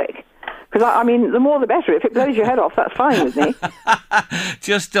tasting garlic. Because, I mean, the more the better. If it blows your head off, that's fine with me.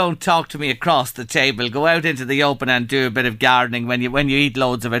 Just don't talk to me across the table. Go out into the open and do a bit of gardening when you eat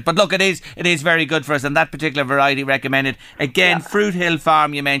loads of it. But look, it is very good for us, and that particular variety recommended. Again, Fruit Hill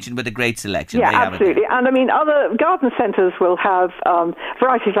Farm, you mentioned, with a great selection. Yeah, absolutely. And, I mean, other garden centres will have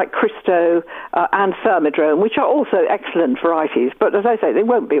varieties like Christo and Thermodrome, which are also excellent varieties. But, as I say, they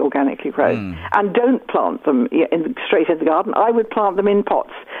won't be organically grown. And don't plant them straight in the garden. I would plant them in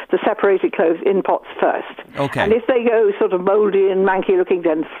pots, the separated cloves in pots first. Okay. And if they go sort of mouldy and manky looking,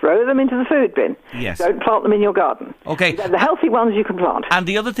 then throw them into the food bin. Yes. Don't plant them in your garden. Okay. They're the healthy ones you can plant. And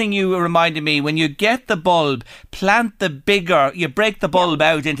the other thing you reminded me, when you get the bulb, plant the bigger, you break the bulb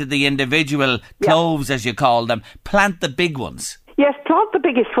out into the individual cloves, as you call them, plant the big ones. Yes, plant the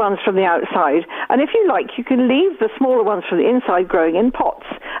biggest ones from the outside, and if you like, you can leave the smaller ones from the inside growing in pots.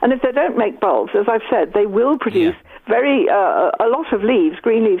 And if they don't make bulbs, as I've said, they will produce a lot of leaves,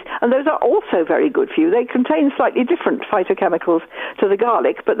 green leaves, and those are also very good for you. They contain slightly different phytochemicals to the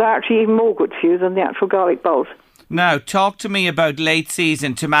garlic, but they're actually even more good for you than the actual garlic bulbs. Now, talk to me about late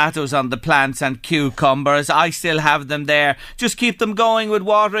season tomatoes on the plants and cucumbers. I still have them there. Just keep them going with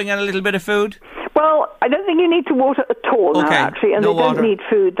watering and a little bit of food? Well, Well, I don't think you need to water at all now, actually, and no they don't water. need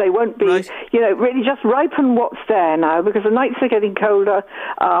food. They won't be, really just ripen what's there now, because the nights are getting colder,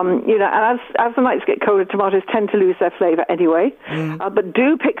 and as the nights get colder, tomatoes tend to lose their flavour anyway. But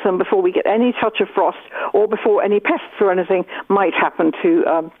do pick them before we get any touch of frost, or before any pests or anything might happen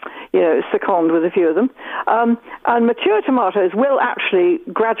to, succumb with a few of them. And mature tomatoes will actually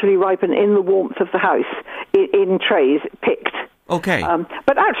gradually ripen in the warmth of the house in trays picked. Okay.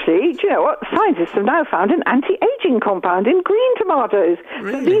 But actually, do you know what? Scientists have now found an anti-aging compound in green tomatoes.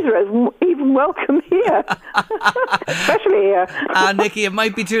 Really? So these are even welcome here. Especially here. Nikki, it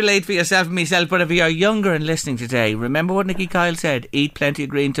might be too late for yourself and myself, but if you're younger and listening today, remember what Nikki Kyle said, eat plenty of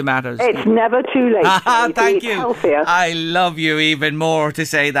green tomatoes. It's never too late. Thank you. Healthier. I love you even more to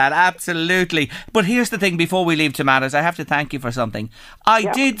say that, absolutely. But here's the thing, before we leave tomatoes, I have to thank you for something. I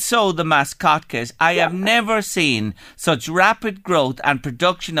did sow the mascotkis. I have never seen such rapid growth and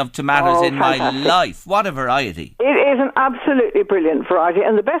production of tomatoes in fantastic. my life. What a variety. It is an absolutely brilliant variety,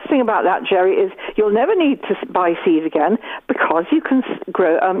 and the best thing about that, Jerry, is you'll never need to buy seed again, because you can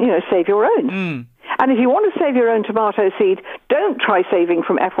grow, save your own. And if you want to save your own tomato seed, don't try saving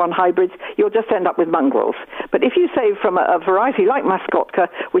from F1 hybrids. You'll just end up with mongrels. But if you save from a variety like Mascotka,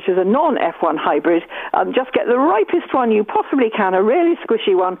 which is a non-F1 hybrid, just get the ripest one you possibly can, a really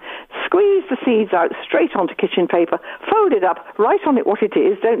squishy one, squeeze the seeds out straight onto kitchen paper, fold it up, write on it what it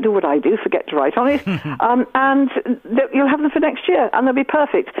is, don't do what I do, forget to write on it, and you'll have them for next year, and they'll be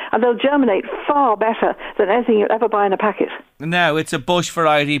perfect, and they'll germinate far better than anything you'll ever buy in a packet. No, it's a bush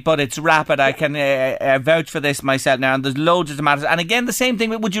variety, but it's rapid. I can vouch for this myself now, and there's loads of tomatoes. And again, the same thing,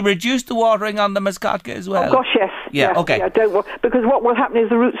 would you reduce the watering on the Mascotka as well? Oh, gosh, yes. Yeah, okay. Yeah, because what will happen is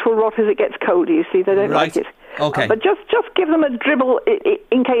the roots will rot as it gets colder, you see. They don't like it. Okay. But just give them a dribble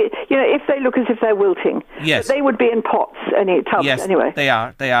in case, if they look as if they're wilting. Yes. But they would be in pots, tubs anyway. They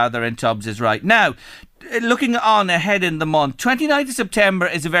are. They're in tubs, is right. Now, looking on ahead in the month, 29th of September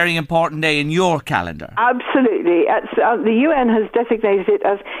is a very important day in your calendar. Absolutely. The UN has designated it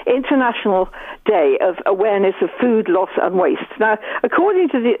as International Day of Awareness of Food Loss and Waste. Now, according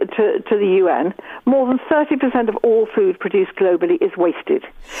to the UN, more than 30% of all food produced globally is wasted.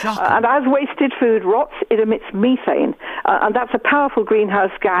 And as wasted food rots, it emits methane. And that's a powerful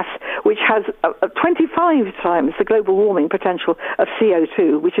greenhouse gas which has 25 times the global warming potential of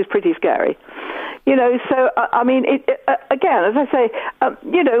CO2, which is pretty scary. So, again, as I say,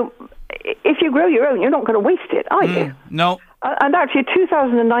 if you grow your own, you're not going to waste it, are you? No. And actually, a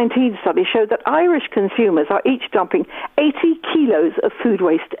 2019 study showed that Irish consumers are each dumping 80 kilos of food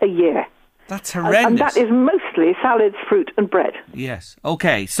waste a year. That's horrendous. And that is mostly salads, fruit and bread. Yes.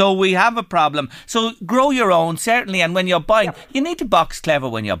 Okay, so we have a problem. So grow your own, certainly, and when you're buying, you need to box clever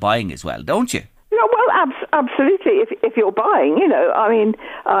when you're buying as well, don't you? Absolutely. If you're buying,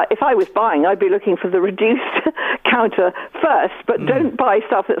 if I was buying, I'd be looking for the reduced counter first, but don't buy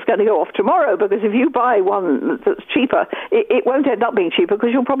stuff that's going to go off tomorrow, because if you buy one that's cheaper, it won't end up being cheaper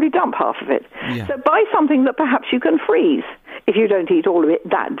because you'll probably dump half of it. Yeah. So buy something that perhaps you can freeze if you don't eat all of it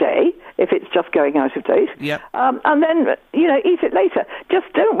that day, if it's just going out of date. Yep. And then, eat it later.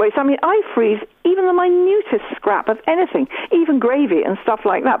 Just don't waste. I freeze even the minutest scrap of anything, even gravy and stuff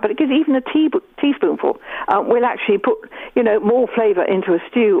like that, but it gives even a teaspoonful will actually put, more flavour into a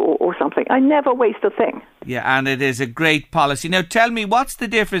stew or something. I never waste a thing. Yeah, and it is a great policy. Now, tell me, what's the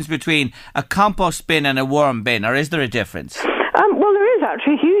difference between a compost bin and a worm bin, or is there a difference? Well, there is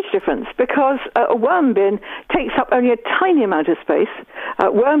actually a huge difference, because a worm bin takes up only a tiny amount of space.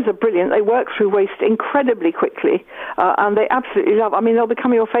 Worms are brilliant. They work through waste incredibly quickly, and they absolutely love. They'll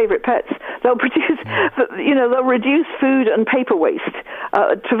become your favourite pets. They'll produce, they'll reduce food and paper waste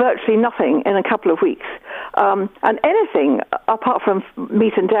to virtually nothing in a couple of weeks. And anything apart from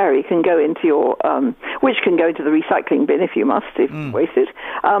meat and dairy can go into your, which can go into the recycling bin if you must, if wasted.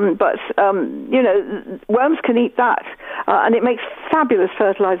 But worms can eat that, and it makes fabulous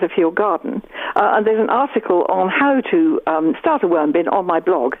fertilizer for your garden. And there's an article on how to start a worm bin on my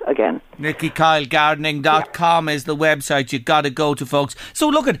blog again. NikkiKyleGardening.com is the website you've got to go to, folks. So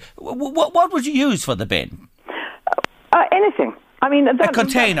look at, what would you use for the bin? Anything. A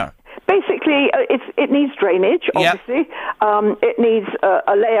container. Basically, it needs drainage, obviously. Yep. It needs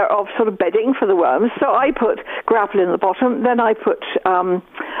a layer of sort of bedding for the worms. So I put grapple in the bottom, then I put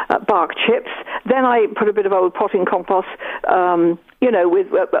bark chips, then I put a bit of old potting compost, with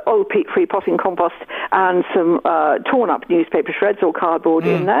old peat-free potting compost and some torn-up newspaper shreds or cardboard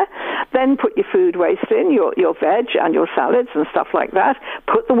in there. Then put your food waste in, your veg and your salads and stuff like that.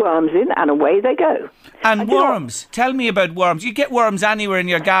 Put the worms in, and away they go. And worms. Tell me about worms. You get worms anywhere in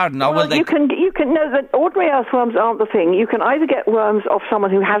your garden, or will they? You can know that ordinary earthworms aren't the thing. You can either get worms off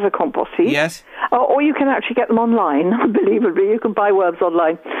someone who has a compost heap, yes, or you can actually get them online. Unbelievably, you can buy worms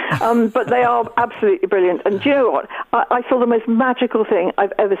online. But they are absolutely brilliant. And do you know what? I saw the most magical thing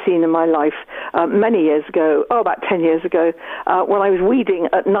I've ever seen in my life many years ago, about 10 years ago, when I was weeding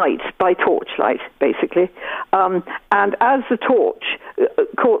at night by torchlight, basically. And as the torch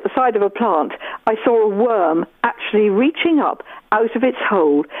caught the side of a plant, I saw a worm actually reaching up out of its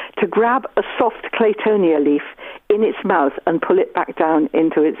hole to grab a soft Claytonia leaf in its mouth and pull it back down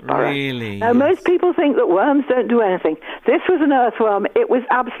into its burrow. Really? Now, most people think that worms don't do anything. This was an earthworm. It was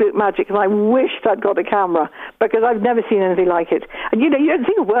absolute magic, and I wished I'd got a camera, because I've never seen anything like it. And, you don't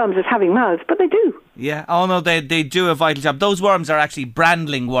think of worms as having mouths, but they do. Yeah, oh no, they do a vital job. Those worms are actually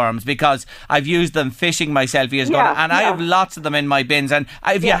brandling worms, because I've used them fishing myself years ago, and I have lots of them in my bins. And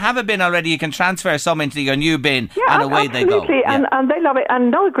if you have a bin already, you can transfer some into your new bin, and away they go. Yeah. And they love it. And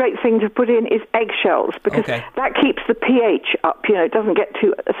another great thing to put in is eggshells, because that keeps the pH up. It doesn't get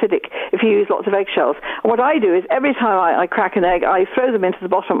too acidic if you use lots of eggshells. And what I do is every time I crack an egg, I throw them into the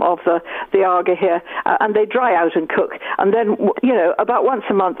bottom of the Aga here, and they dry out and cook. And then, about once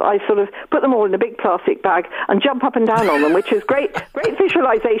a month, I sort of put them all in a big plastic bag and jump up and down on them, which is great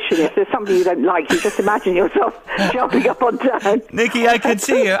visualization. If there's somebody you don't like, you just imagine yourself jumping up and down. Nikki, I can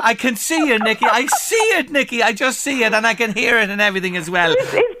see you. I can see you, Nikki. I see it, Nikki. I just see it, and I can hear it and everything as well.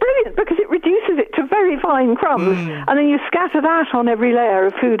 It's brilliant, because it reduces it to very fine crumbs, and then you scatter that on every layer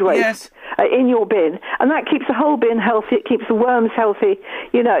of food waste in your bin, and that keeps the whole bin healthy. It keeps the worms healthy.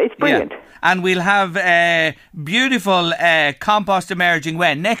 It's brilliant. Yeah. And we'll have beautiful compost emerging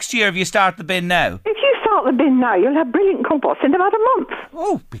when? Next year, if you start the bin now? If you start the bin now, you'll have brilliant compost in about a month.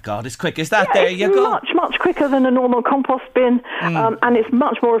 Oh, God, it's quick as that. There you go. It's much quicker than a normal compost bin, and it's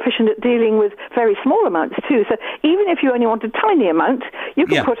much more efficient at dealing with very small amounts too. So even if you only want a tiny amount, you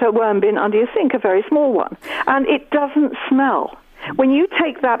can put a worm bin under your sink, a very small one, and it doesn't smell. When you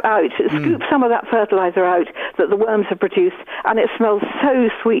take that out, scoop some of that fertiliser out that the worms have produced, and it smells so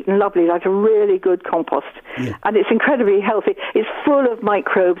sweet and lovely, like a really good compost. Yeah. And it's incredibly healthy. It's full of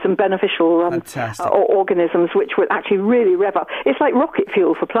microbes and beneficial organisms, which will actually really rev up. It's like rocket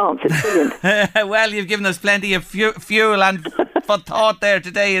fuel for plants. It's brilliant. Well, you've given us plenty of fuel and for thought there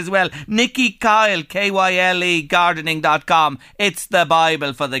today as well. Nikki Kyle, Kyle, gardening.com. It's the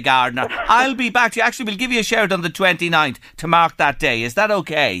Bible for the gardener. I'll be back to you. Actually, we'll give you a shout on the 29th to mark that day. Is that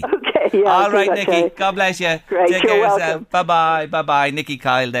okay? Okay, yeah. All right, Nikki. Day. God bless you. Great. Take You're care welcome. Bye-bye. Bye-bye. Nikki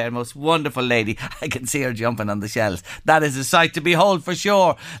Kyle there, most wonderful lady. I can see her jumping on the shelves. That is a sight to behold for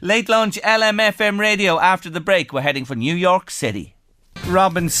sure. Late lunch, LMFM radio. After the break, we're heading for New York City.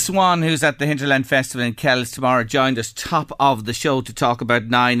 Robin Swan, who's at the Hinterland Festival in Kells tomorrow, joined us top of the show to talk about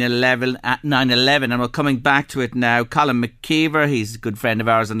 9/11, and we're coming back to it now. Colin McKeever, he's a good friend of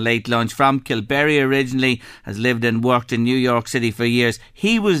ours on Late Lunch, from Kilberry originally, has lived and worked in New York City for years.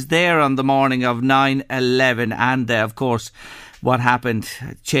 He was there on the morning of 9/11, and of course what happened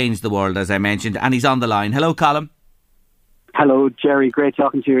changed the world, as I mentioned, and he's on the line. Hello, Colin. Hello, Jerry. Great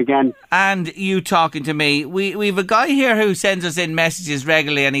talking to you again. And you talking to me. We've a guy here who sends us in messages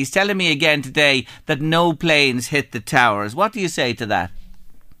regularly, and he's telling me again today that no planes hit the towers. What do you say to that?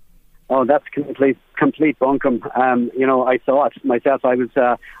 Oh, that's complete bunkum. I saw it myself. I was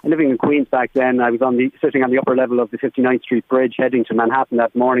living in Queens back then. I was sitting on the upper level of the 59th Street Bridge heading to Manhattan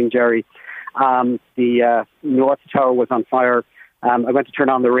that morning, Jerry. The North Tower was on fire. I went to turn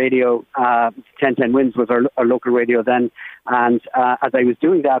on the radio. 1010 Winds was our local radio then. And as I was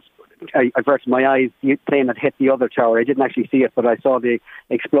doing that, I averted my eyes. The plane had hit the other tower. I didn't actually see it, but I saw the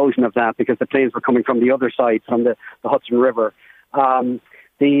explosion of that because the planes were coming from the other side, from the Hudson River.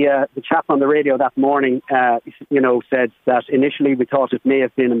 The chap on the radio that morning, said that initially we thought it may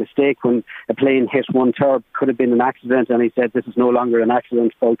have been a mistake when a plane hit one tower. Could have been an accident. And he said, this is no longer an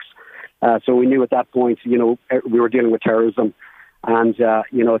accident, folks. So we knew at that point, we were dealing with terrorism. And,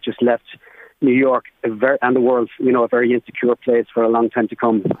 it just left New York and the world, a very insecure place for a long time to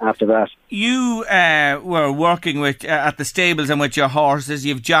come after that. You were working with at the stables and with your horses.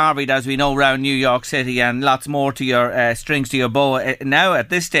 You've jarvied, as we know, around New York City, and lots more to your strings to your bow now at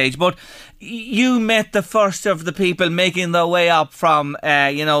this stage. But you met the first of the people making their way up from,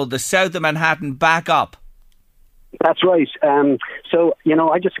 the south of Manhattan back up. That's right.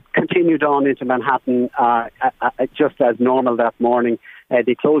 I just continued on into Manhattan just as normal that morning.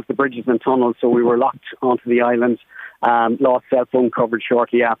 They closed the bridges and tunnels, so we were locked onto the island. lost cell phone coverage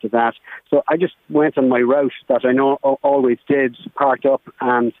shortly after that. So I just went on my route that I know always did, parked up,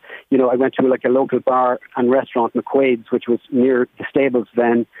 and, you know, I went to like a local bar and restaurant, McQuaid's, which was near the stables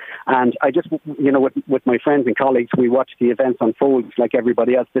then. And I just, you know, with my friends and colleagues, we watched the events unfold like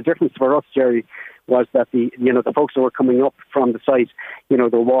everybody else. The difference for us, Jerry, was that the folks who were coming up from the site, you know,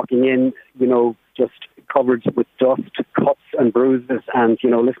 they're walking in, you know, just covered with dust, cuts and bruises, and, you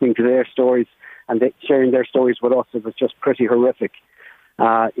know, listening to their stories and sharing their stories with us. It was just pretty horrific.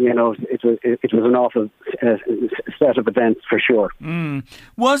 You know, it was an awful set of events for sure.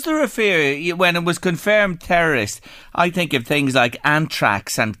 Was there a fear when it was confirmed terrorist? I think of things like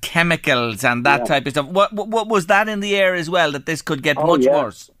anthrax and chemicals and that type of stuff. What was that in the air as well, that this could get much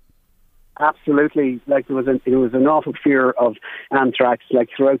worse? Absolutely. Like it was an awful fear of anthrax. Like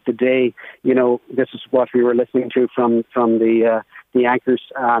throughout the day, you know, this is what we were listening to from the anchors,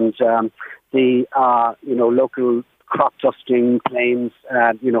 and the you know, local crop dusting planes,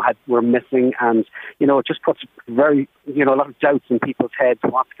 you know, were missing, and, you know, it just puts very, you know, a lot of doubts in people's heads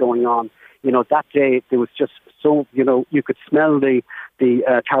what's going on. You know, that day there was just so, you know, you could smell the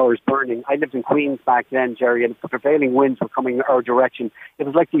towers burning. I lived in Queens back then, Jerry, and the prevailing winds were coming our direction. It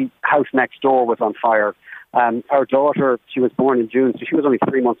was like the house next door was on fire. Our daughter, she was born in June, so she was only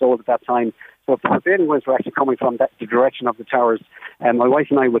 3 months old at that time. So the prevailing winds were actually coming from the direction of the towers. My wife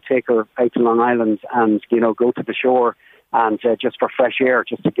and I would take her out to Long Island and, you know, go to the shore and just for fresh air,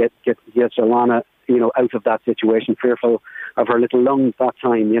 just to get Alana, you know, out of that situation, fearful of her little lungs that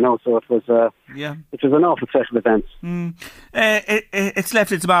time, you know. So it was it was an awful set of events. It's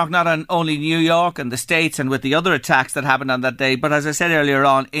left its mark not on only New York and the States and with the other attacks that happened on that day, but as I said earlier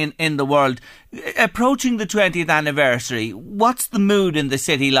on, in the world. Approaching the 20th anniversary, what's the mood in the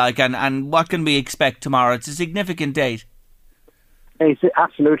city like, and what can we expect tomorrow? It's a significant date. It's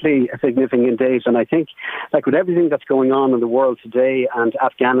absolutely a significant date, and I think, like with everything that's going on in the world today, and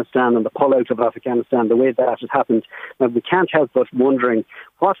Afghanistan and the pullout of Afghanistan, the way that has happened, we can't help but wondering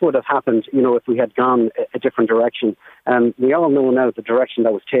what would have happened, you know, if we had gone a different direction. And we all know now the direction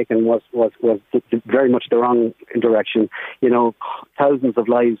that was taken was very much the wrong direction. You know, thousands of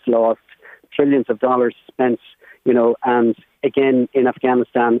lives lost, trillions of dollars spent, you know, and again in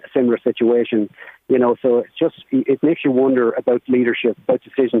Afghanistan, a similar situation, you know. So it makes you wonder about leadership, about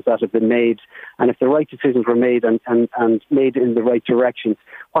decisions that have been made, and if the right decisions were made and made in the right direction,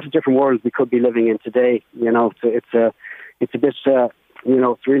 what a different world we could be living in today, you know. So it's a bit, you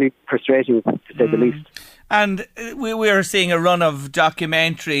know, it's really frustrating to say the least. And we are seeing a run of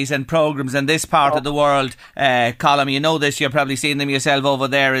documentaries and programmes in this part of the world, Colm. You know this, you've probably seen them yourself over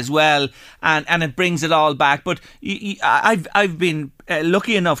there as well. And it brings it all back. But I've been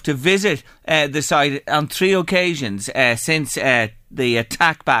lucky enough to visit the site on 3 occasions since the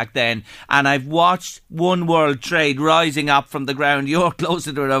attack back then. And I've watched One World Trade rising up from the ground. You're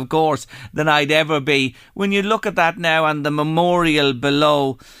closer to it, of course, than I'd ever be. When you look at that now and the memorial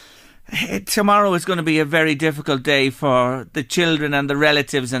below, tomorrow is going to be a very difficult day for the children and the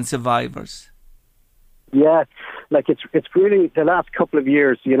relatives and survivors. Yeah, like it's really the last couple of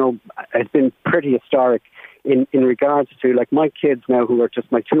years, you know, it's been pretty historic in regards to, like, my kids now, who are just,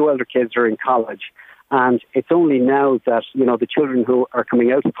 my 2 elder kids are in college, and it's only now that, you know, the children who are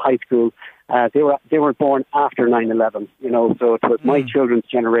coming out of high school, they were born after 9/11, you know. So it was my children's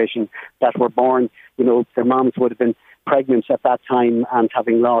generation that were born, you know, their moms would have been pregnant at that time and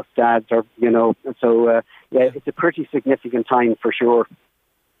having lost dads, or, you know, so it's a pretty significant time for sure.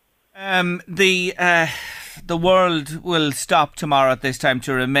 The world will stop tomorrow at this time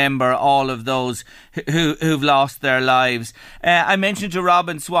to remember all of those who've lost their lives. I mentioned to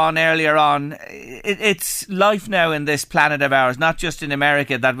Robin Swan earlier on, it's life now in this planet of ours, not just in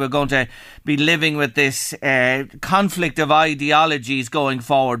America, that we're going to be living with this conflict of ideologies going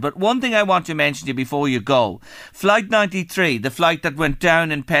forward. But one thing I want to mention to you before you go, Flight 93, the flight that went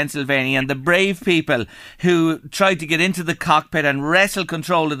down in Pennsylvania, and the brave people who tried to get into the cockpit and wrestle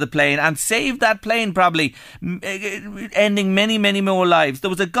control of the plane and save that plane, probably ending many, many more lives.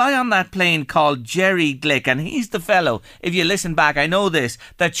 There was a guy on that plane called Jerry Glick, and he's the fellow, if you listen back, I know this,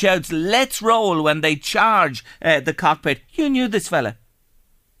 that shouts, "Let's roll," when they charge the cockpit. You knew this fella?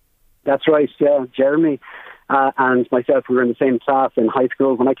 That's right, yeah. Jeremy and myself, we were in the same class in high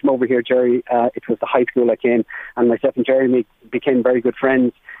school. When I came over here, Jerry, it was the high school I came, and myself and Jeremy became very good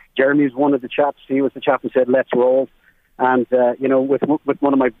friends. Jeremy was one of the chaps. He was the chap who said, "Let's roll." And, you know, with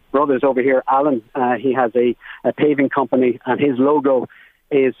one of my brothers over here, Alan, he has a paving company, and his logo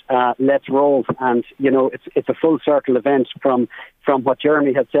is "Let's Roll." And, you know, it's a full circle event from what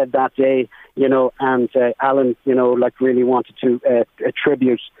Jeremy had said that day, you know, and Alan, you know, like really wanted to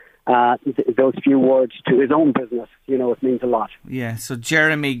attribute those few words to his own business, it means a lot. Yeah, so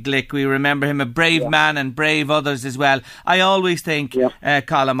Jeremy Glick, we remember him, a brave man and brave others as well. I always think,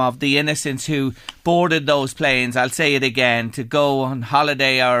 Colm, of the innocents who boarded those planes, I'll say it again, to go on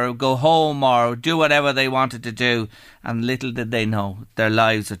holiday or go home or do whatever they wanted to do, and little did they know their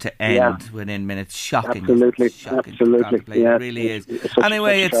lives were to end within minutes. Shocking. Absolutely. Yeah, it really is.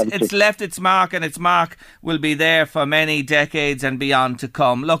 Anyway, it's left its mark, and its mark will be there for many decades and beyond to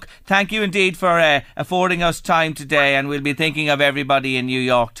come. Look, thank you indeed for affording us time today, and we'll be thinking of everybody in New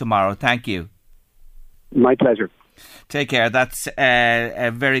York tomorrow. Thank you. My pleasure. Take care. That's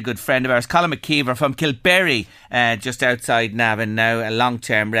a very good friend of ours, Colm McKeever from Kilberry, just outside Navan now, a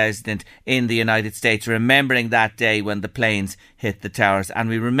long-term resident in the United States, remembering that day when the planes hit the towers. And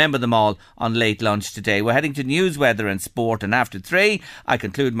we remember them all on Late Lunch today. We're heading to news, weather and sport, and after 3 I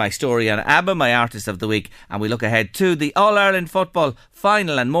conclude my story on ABBA, my Artist of the Week, and we look ahead to the All-Ireland football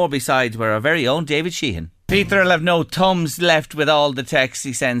final and more besides, where our very own David Sheehan. Peter will have no thumbs left with all the texts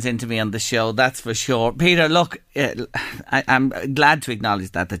he sends into me on the show, that's for sure. Peter, look, I'm glad to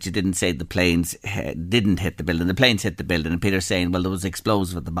acknowledge that you didn't say the planes didn't hit the building. The planes hit the building, and Peter's saying, well, there was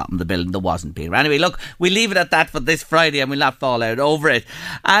explosive at the bottom of the building. There wasn't, Peter. Anyway, look, we'll leave it at that for this Friday and we'll not fall out over it.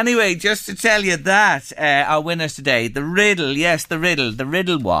 Anyway, just to tell you that, our winners today, the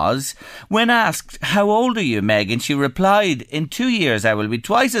riddle was, when asked, how old are you, Megan? She replied, in 2 years I will be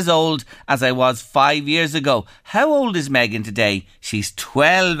twice as old as I was 5 years ago. How old is Megan today? She's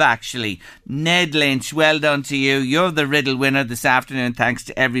 12 actually. Ned Lynch, well done to you. You're the riddle winner this afternoon, thanks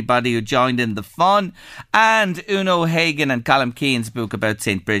to everybody who joined in the fun. And Uno Hagan and Colm Keane's book about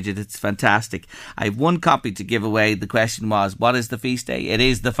St. Bridget, it's fantastic. I have one copy to give away. The question was, what is the feast day? It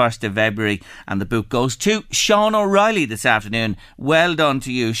is the 1st of February, and the book goes to Sean O'Reilly this afternoon. Well done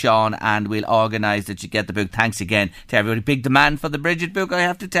to you, Sean, and we'll organise that you get the book. Thanks again to everybody. Big demand for the Bridget book, I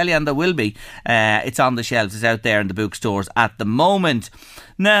have to tell you, and there will be. It's on the shelves. It's out there in the bookstores at the moment.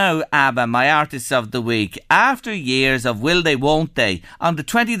 Now, ABBA, my Artists of the Week. After years of will they, won't they, on the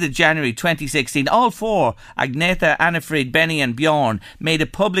 20th of January 2016, all four, Agnetha, Annifrid, Benny and Bjorn, made a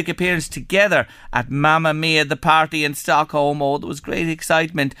public appearance together at Mamma Mia, the party in Stockholm. Oh, there was great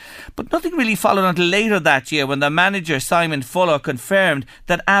excitement. But nothing really followed until later that year, when the manager, Simon Fuller, confirmed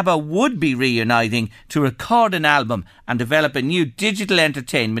that ABBA would be reuniting to record an album and develop a new digital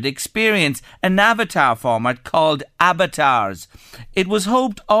entertainment experience, an avatar format called Avatars. It was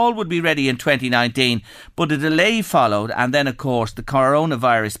hoped all would be ready in 2019, but a delay followed, and then of course the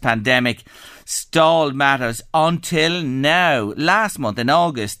coronavirus pandemic stalled matters until now. Last month in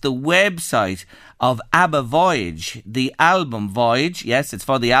August, the website of ABBA Voyage, the album Voyage, yes, it's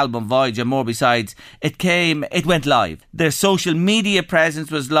for the album Voyage and more besides, it went live. Their social media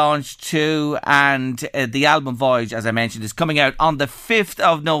presence was launched too, and the album Voyage, as I mentioned, is coming out on the 5th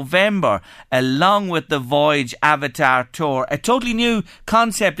of November, along with the Voyage Avatar Tour. A totally new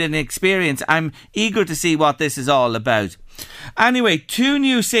concept and experience. I'm eager to see what this is all about. Anyway, 2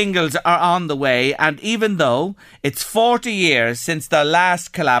 new singles are on the way, and even though it's 40 years since their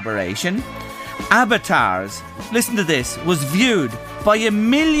last collaboration, Avatars, listen to this, was viewed by 1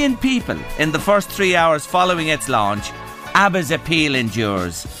 million people in the first 3 hours following its launch. ABBA's appeal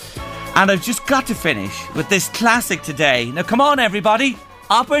endures. And I've just got to finish with this classic today. Now come on everybody,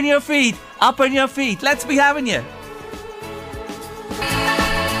 up on your feet, let's be having you.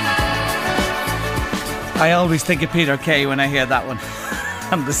 I always think of Peter Kay when I hear that one.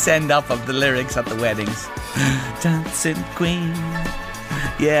 And the send-off of the lyrics at the weddings. Dancing Queen.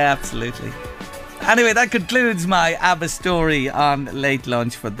 Yeah, absolutely. Anyway, that concludes my ABBA story on Late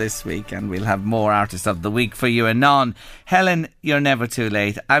Lunch for this week, and we'll have more Artists of the Week for you anon. Helen, you're never too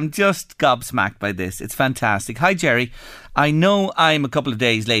late. I'm just gobsmacked by this. It's fantastic. Hi, Jerry. I know I'm a couple of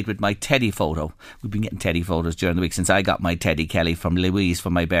days late with my Teddy photo. We've been getting Teddy photos during the week since I got my Teddy Kelly from Louise for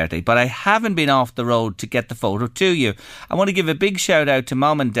my birthday, but I haven't been off the road to get the photo to you. I want to give a big shout out to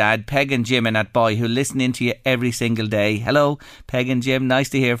Mum and Dad, Peg and Jim and that boy, who listen in to you every single day. Hello, Peg and Jim. Nice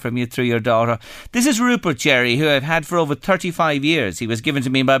to hear from you through your daughter. This is Rupert, Jerry, who I've had for over 35 years. He was given to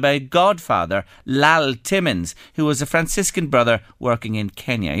me by my godfather, Lal Timmins, who was a Franciscan brother working in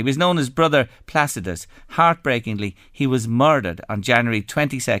Kenya. He was known as Brother Placidus. Heartbreakingly, he was murdered on January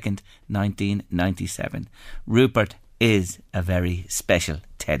 22nd, 1997. Rupert is a very special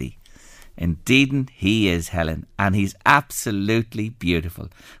Teddy. Indeed, he is, Helen, and he's absolutely beautiful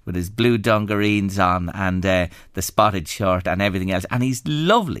with his blue dungarees on and the spotted shirt and everything else, and he's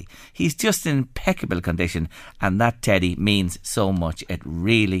lovely. He's just in impeccable condition, and that teddy means so much. It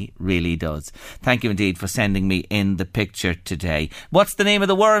really, really does. Thank you indeed for sending me in the picture today. What's the name of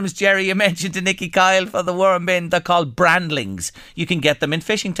the worms, Jerry? You mentioned to Nicky Kyle for the worm bin. They're called brandlings. You can get them in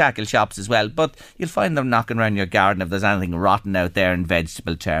fishing tackle shops as well, but you'll find them knocking around your garden if there's anything rotten out there in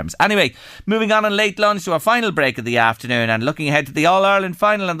vegetable terms. Anyway, moving on late lunch to our final break of the afternoon and looking ahead to the All-Ireland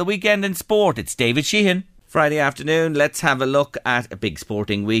final on the weekend in sport. It's David Sheehan. Friday afternoon, let's have a look at a big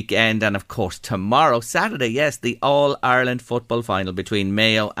sporting weekend, and of course tomorrow, Saturday, yes, the All-Ireland football final between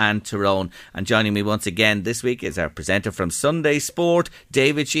Mayo and Tyrone. And joining me once again this week is our presenter from Sunday Sport,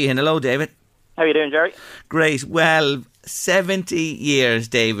 David Sheehan. Hello, David. How are you doing, Jerry? Great. Well, 70 years,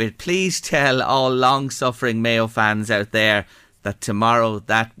 David. Please tell all long-suffering Mayo fans out there that tomorrow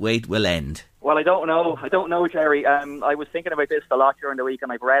that wait will end. Well, I don't know, Jerry. I was thinking about this a lot during the week,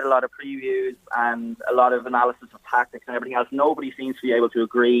 and I've read a lot of previews and a lot of analysis of tactics and everything else. Nobody seems to be able to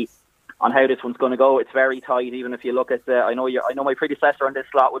agree on how this one's going to go. It's very tight. Even if you look at I know my predecessor on this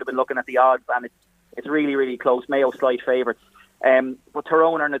slot would have been looking at the odds, and it's really, really close. Mayo slight favourites. But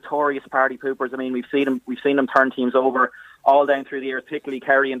Tyrone are notorious party poopers. I mean, we've seen them turn teams over all down through the years, particularly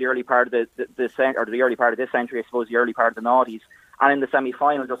Kerry in the early part of the early part of this century, I suppose, the early part of the noughties, and in the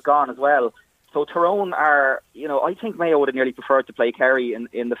semi-final just gone as well. So Tyrone are, I think Mayo would have nearly preferred to play Kerry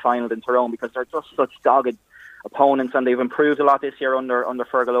in the final than Tyrone, because they're just such dogged opponents, and they've improved a lot this year under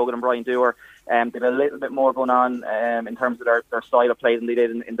Fergal Logan and Brian Dewar. They've a little bit more going on in terms of their style of play than they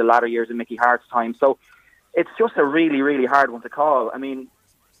did in the latter years of Mickey Hart's time. So it's just a really, really hard one to call. I mean,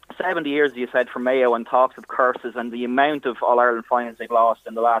 70 years, you said, for Mayo, and talks of curses, and the amount of All-Ireland finals they've lost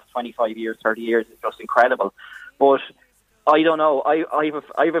in the last 25 years, 30 years is just incredible. But I don't know. I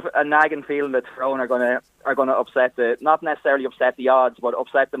have a nagging feeling that Tyrone are going to upset not necessarily upset the odds, but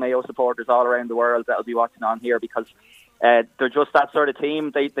upset the Mayo supporters all around the world that'll be watching on here, because they're just that sort of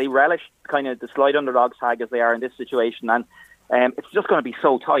team. They relish kind of the slight underdogs tag as they are in this situation, and it's just going to be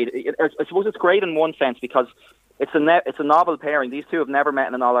so tight. I suppose it's great in one sense because it's a novel pairing. These two have never met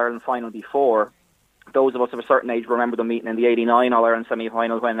in an All-Ireland final before. Those of us of a certain age remember them meeting in the 89 All-Ireland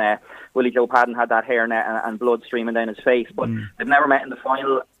semi-final when Willie Joe Padden had that hairnet and blood streaming down his face. But they've never met in the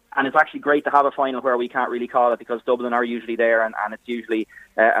final, and it's actually great to have a final where we can't really call it, because Dublin are usually there, and it's usually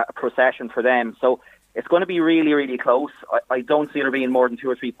a procession for them. So it's going to be really, really close. I don't see there being more than 2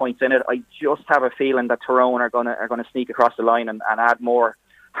 or 3 points in it. I just have a feeling that Tyrone are going to sneak across the line and add more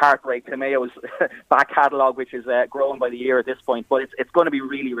heartbreak to Mayo's back catalogue, which is growing by the year at this point. But it's going to be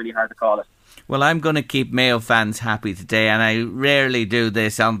really, really hard to call it. Well, I'm going to keep Mayo fans happy today, and I rarely do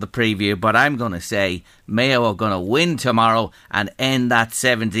this on the preview, but I'm going to say Mayo are going to win tomorrow and end that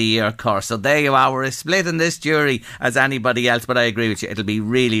 70-year curse. So there you are. We're as split in this jury as anybody else, but I agree with you. It'll be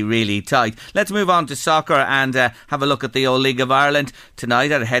really, really tight. Let's move on to soccer and have a look at the old League of Ireland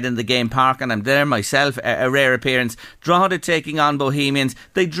tonight at Head in the Game Park, and I'm there myself. A rare appearance. Drogheda taking on Bohemians.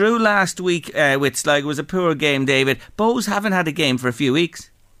 They drew last week with Sligo. It was a poor game, David. Bohs haven't had a game for a few weeks.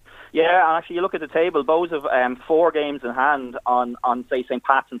 Yeah, actually, you look at the table. Bohs have 4 games in hand on say, St.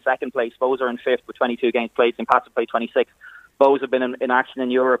 Pat's in second place. Bohs are in 5th with 22 games played. St. Pat's have played 26. Bohs have been in action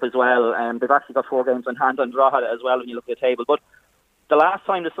in Europe as well. They've actually got 4 games in hand on Drogheda as well when you look at the table. But the last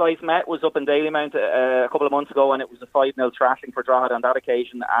time the sides met was up in Dalymount a couple of months ago, and it was a 5-0 thrashing for Drogheda on that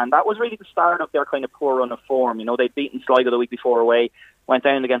occasion. And that was really the start of their kind of poor run of form. They'd beaten Sligo the week before away, went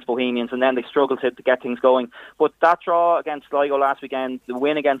down against Bohemians, and then they struggled to get things going. But that draw against Sligo last weekend, the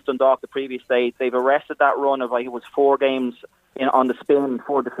win against Dundalk the previous day, they've arrested that run of, it was 4 games on the spin,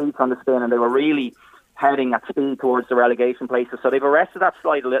 4 defeats on the spin, and they were really heading at speed towards the relegation places. So they've arrested that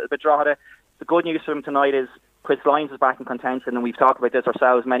slide a little bit, Drogheda. The good news for them tonight is Chris Lyons is back in contention, and we've talked about this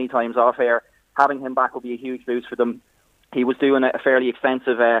ourselves many times off air. Having him back will be a huge boost for them. He was doing a fairly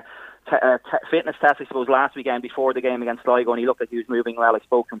extensive fitness test, I suppose, last weekend before the game against Sligo, and he looked like he was moving well. I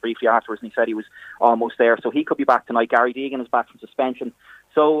spoke to him briefly afterwards, and he said he was almost there. So he could be back tonight. Gary Deegan is back from suspension.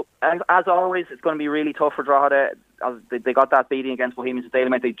 So, as always, it's going to be really tough for Drogheda. They got that beating against Bohemians at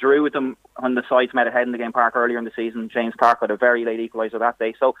Dalymount. They drew with them when the sides met ahead in the game park earlier in the season. James Clark had a very late equaliser that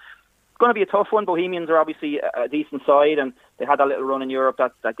day. So it's going to be a tough one. Bohemians are obviously a decent side, and they had that little run in Europe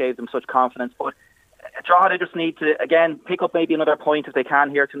that gave them such confidence. But Drogheda just need to, again, pick up maybe another point if they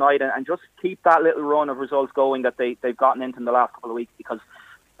can here tonight, and just keep that little run of results going that they've gotten into in the last couple of weeks, because,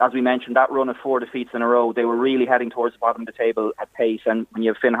 as we mentioned, that run of 4 defeats in a row, they were really heading towards the bottom of the table at pace, and when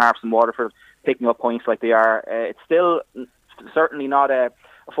you have Finn Harps and Waterford picking up points like they are, it's still certainly not a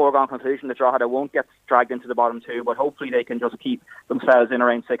foregone conclusion that Drogheda won't get dragged into the bottom two, but hopefully they can just keep themselves in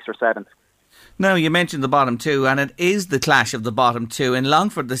around 6th or 7th. Now, you mentioned the bottom two, and it is the clash of the bottom two in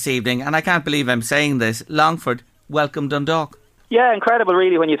Longford this evening, and I can't believe I'm saying this. Longford welcome Dundalk. Yeah, incredible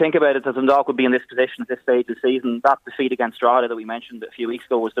really when you think about it, that Dundalk would be in this position at this stage of the season. That defeat against Drogheda that we mentioned a few weeks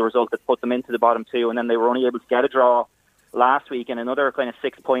ago was the result that put them into the bottom two, and then they were only able to get a draw last week in another kind of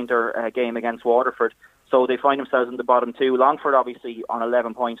 6-pointer game against Waterford. So they find themselves in the bottom two. Longford obviously on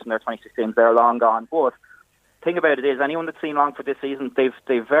 11 points from their 26 games, they're long gone. But the thing about it is, anyone that's seen Longford this season,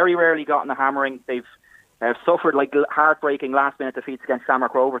 they've very rarely gotten a hammering. They've suffered like heartbreaking last-minute defeats against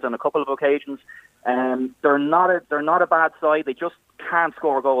Shamrock Rovers on a couple of occasions. They're not a bad side. They just can't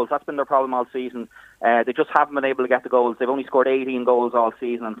score goals. That's been their problem all season. They just haven't been able to get the goals. They've only scored 18 goals all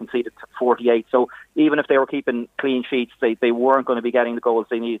season and conceded 48. So even if they were keeping clean sheets, they weren't going to be getting the goals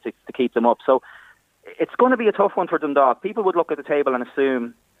they needed to keep them up. So it's going to be a tough one for Dundalk. People would look at the table and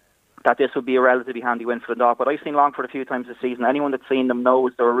assume that this would be a relatively handy win for Dundalk, but I've seen Longford a few times this season. Anyone that's seen them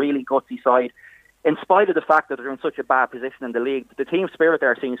knows they're a really gutsy side. In spite of the fact that they're in such a bad position in the league, the team spirit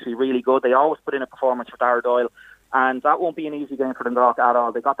there seems to be really good. They always put in a performance for Dara Doyle, and that won't be an easy game for Dundalk at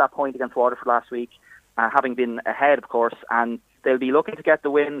all. They got that point against Waterford last week, having been ahead, of course, and they'll be looking to get the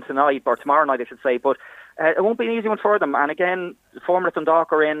win tonight, or tomorrow night, I should say, but it won't be an easy one for them. And again, the form that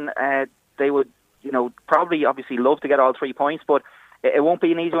Dundalk are in, they would, probably obviously love to get all 3 points, but it won't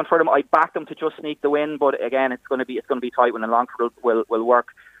be an easy one for them. I back them to just sneak the win, but again, it's going to be tight when Longford will work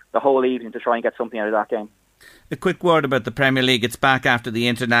the whole evening to try and get something out of that game. A quick word about the Premier League. It's back after the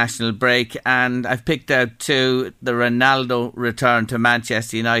international break, and I've picked out the Ronaldo return to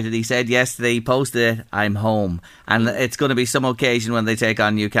Manchester United. He said yesterday, he posted it, I'm home. And it's going to be some occasion when they take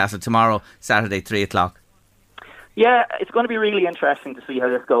on Newcastle tomorrow, Saturday, 3 o'clock. Yeah, it's going to be really interesting to see how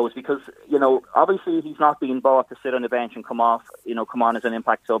this goes because, obviously he's not being bought to sit on the bench and come on as an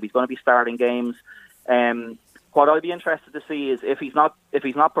impact sub. He's going to be starting games. What I'd be interested to see is if he's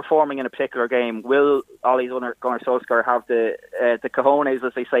not performing in a particular game, will Ole Gunnar Solskjaer have the cojones,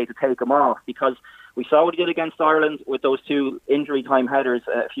 as they say, to take him off? Because we saw what he did against Ireland with those 2 injury time headers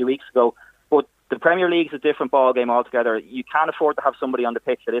a few weeks ago. But the Premier League's a different ball game altogether. You can't afford to have somebody on the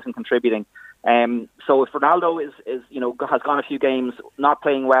pitch that isn't contributing. So if Ronaldo has gone a few games not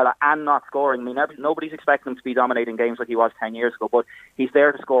playing well and not scoring, I mean, nobody's expecting him to be dominating games like he was 10 years ago, but he's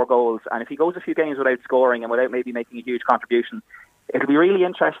there to score goals. And if he goes a few games without scoring and without maybe making a huge contribution, it'll be really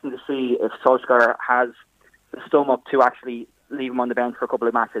interesting to see if Solskjaer has the stomach to actually leave him on the bench for a couple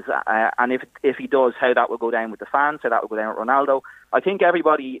of matches, and if he does, how that will go down with the fans, how that will go down with Ronaldo. I think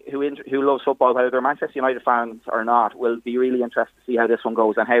everybody who loves football, whether they're Manchester United fans or not, will be really interested to see how this one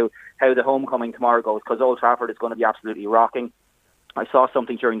goes and how the homecoming tomorrow goes, because Old Trafford is going to be absolutely rocking. I saw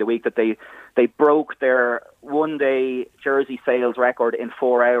something during the week that they broke their one-day jersey sales record in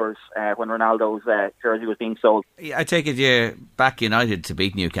 4 hours when Ronaldo's jersey was being sold. I take it you back United to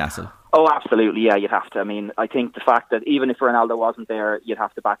beat Newcastle. Oh, absolutely, yeah, you'd have to. I mean, I think the fact that even if Ronaldo wasn't there, you'd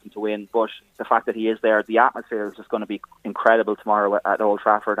have to back him to win. But the fact that he is there, the atmosphere is just going to be incredible tomorrow at Old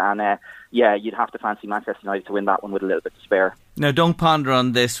Trafford. And you'd have to fancy Manchester United to win that one with a little bit to spare. Now, don't ponder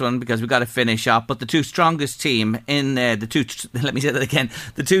on this one because we've got to finish up. But the 2 strongest team in the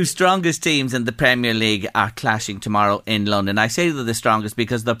 2 strongest teams in the Premier League are clashing tomorrow in London. I say they're the strongest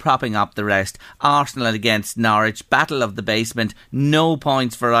because they're propping up the rest. Arsenal against Norwich, battle of the basement, no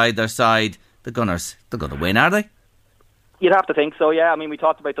points for either side. The Gunners, they're going to win, are they? You'd have to think so, yeah. I mean, we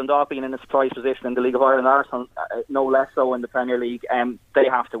talked about Dundalk being in a surprise position in the League of Ireland. Arsenal, no less so in the Premier League. They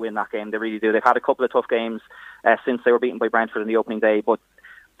have to win that game, they really do. They've had a couple of tough games since they were beaten by Brentford in the opening day, but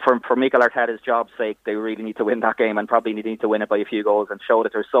for Mikel Arteta's job's sake, they really need to win that game and probably need to win it by a few goals and show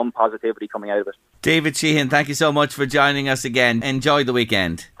that there's some positivity coming out of it. David Sheehan, thank you so much for joining us again. Enjoy the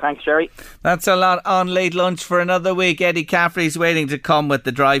weekend. Thanks, Jerry. That's a lot on Late Lunch for another week. Eddie Caffrey's waiting to come with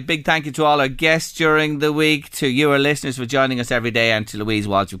the drive. Big thank you to all our guests during the week, to you, our listeners, for joining us every day, and to Louise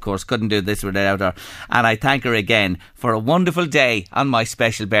Walsh, of course. Couldn't do this without her. And I thank her again for a wonderful day on my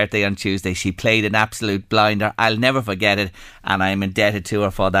special birthday on Tuesday. She played an absolute blinder. I'll never forget it, and I'm indebted to her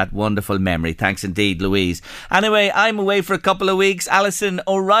for that wonderful memory. Thanks indeed, Louise. Anyway, I'm away for a couple of weeks. Alison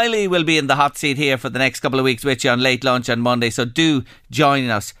O'Reilly will be in the hot seat here for the next couple of weeks with you on Late Lunch on Monday, so do join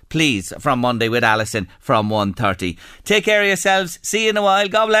us, please, from Monday with Alison from 1:30. Take care of yourselves. See you in a while.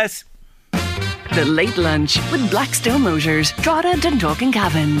 God bless. The Late Lunch with Blackstone Motors, Drogheda, Dundalk and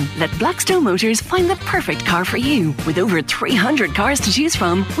Cavan. Let Blackstone Motors find the perfect car for you. With over 300 cars to choose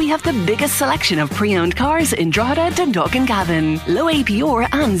from, we have the biggest selection of pre-owned cars in Drogheda, Dundalk and Cavan. Low APR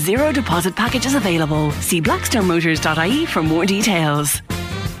and zero deposit packages available. See blackstonemotors.ie for more details.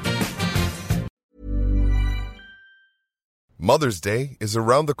 Mother's Day is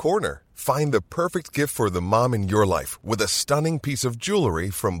around the corner. Find the perfect gift for the mom in your life with a stunning piece of jewelry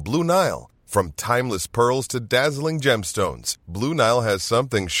from Blue Nile. From timeless pearls to dazzling gemstones, Blue Nile has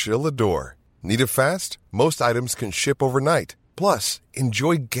something she'll adore. Need it fast? Most items can ship overnight. Plus,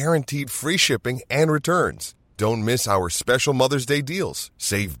 enjoy guaranteed free shipping and returns. Don't miss our special Mother's Day deals.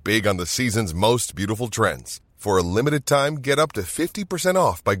 Save big on the season's most beautiful trends. For a limited time, get up to 50%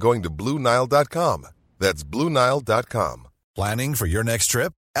 off by going to BlueNile.com. That's BlueNile.com. Planning for your next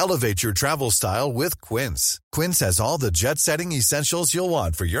trip? Elevate your travel style with Quince. Quince has all the jet-setting essentials you'll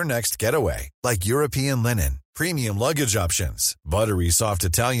want for your next getaway, like European linen, premium luggage options, buttery soft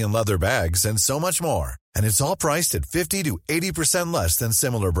Italian leather bags, and so much more. And it's all priced at 50 to 80% less than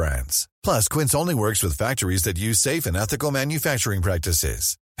similar brands. Plus, Quince only works with factories that use safe and ethical manufacturing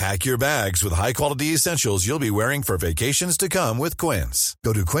practices. Pack your bags with high-quality essentials you'll be wearing for vacations to come with Quince.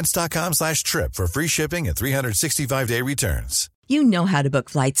 Go to quince.com/trip for free shipping and 365-day returns. You know how to book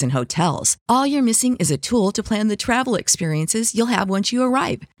flights and hotels. All you're missing is a tool to plan the travel experiences you'll have once you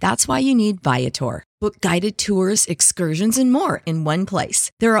arrive. That's why you need Viator. Book guided tours, excursions, and more in one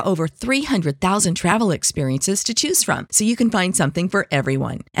place. There are over 300,000 travel experiences to choose from, so you can find something for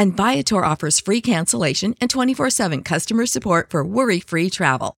everyone. And Viator offers free cancellation and 24/7 customer support for worry-free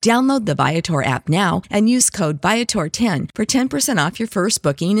travel. Download the Viator app now and use code Viator10 for 10% off your first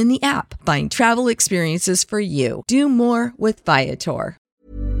booking in the app. Find travel experiences for you. Do more with Viator.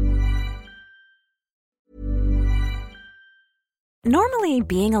 Normally,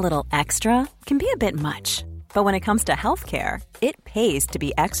 being a little extra can be a bit much, but when it comes to healthcare, it pays to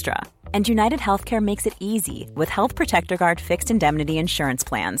be extra. And United Healthcare makes it easy with Health Protector Guard fixed indemnity insurance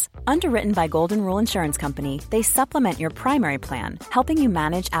plans. Underwritten by Golden Rule Insurance Company, they supplement your primary plan, helping you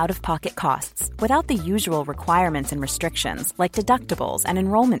manage out-of-pocket costs without the usual requirements and restrictions like deductibles and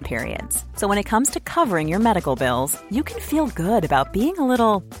enrollment periods. So when it comes to covering your medical bills, you can feel good about being a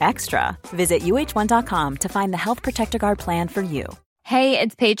little extra. Visit uh1.com to find the Health Protector Guard plan for you. Hey,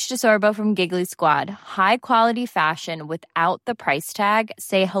 it's Paige DeSorbo from Giggly Squad. High quality fashion without the price tag.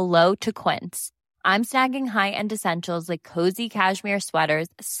 Say hello to Quince. I'm snagging high-end essentials like cozy cashmere sweaters,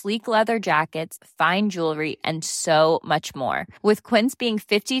 sleek leather jackets, fine jewelry, and so much more. With Quince being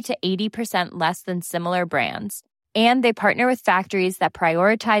 50 to 80% less than similar brands. And they partner with factories that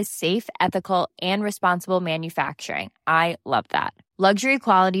prioritize safe, ethical, and responsible manufacturing. I love that. Luxury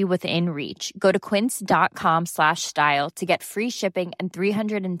quality within reach. Go to quince.com/style to get free shipping and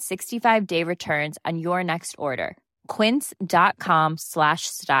 365-day returns on your next order.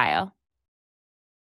 Quince.com/style.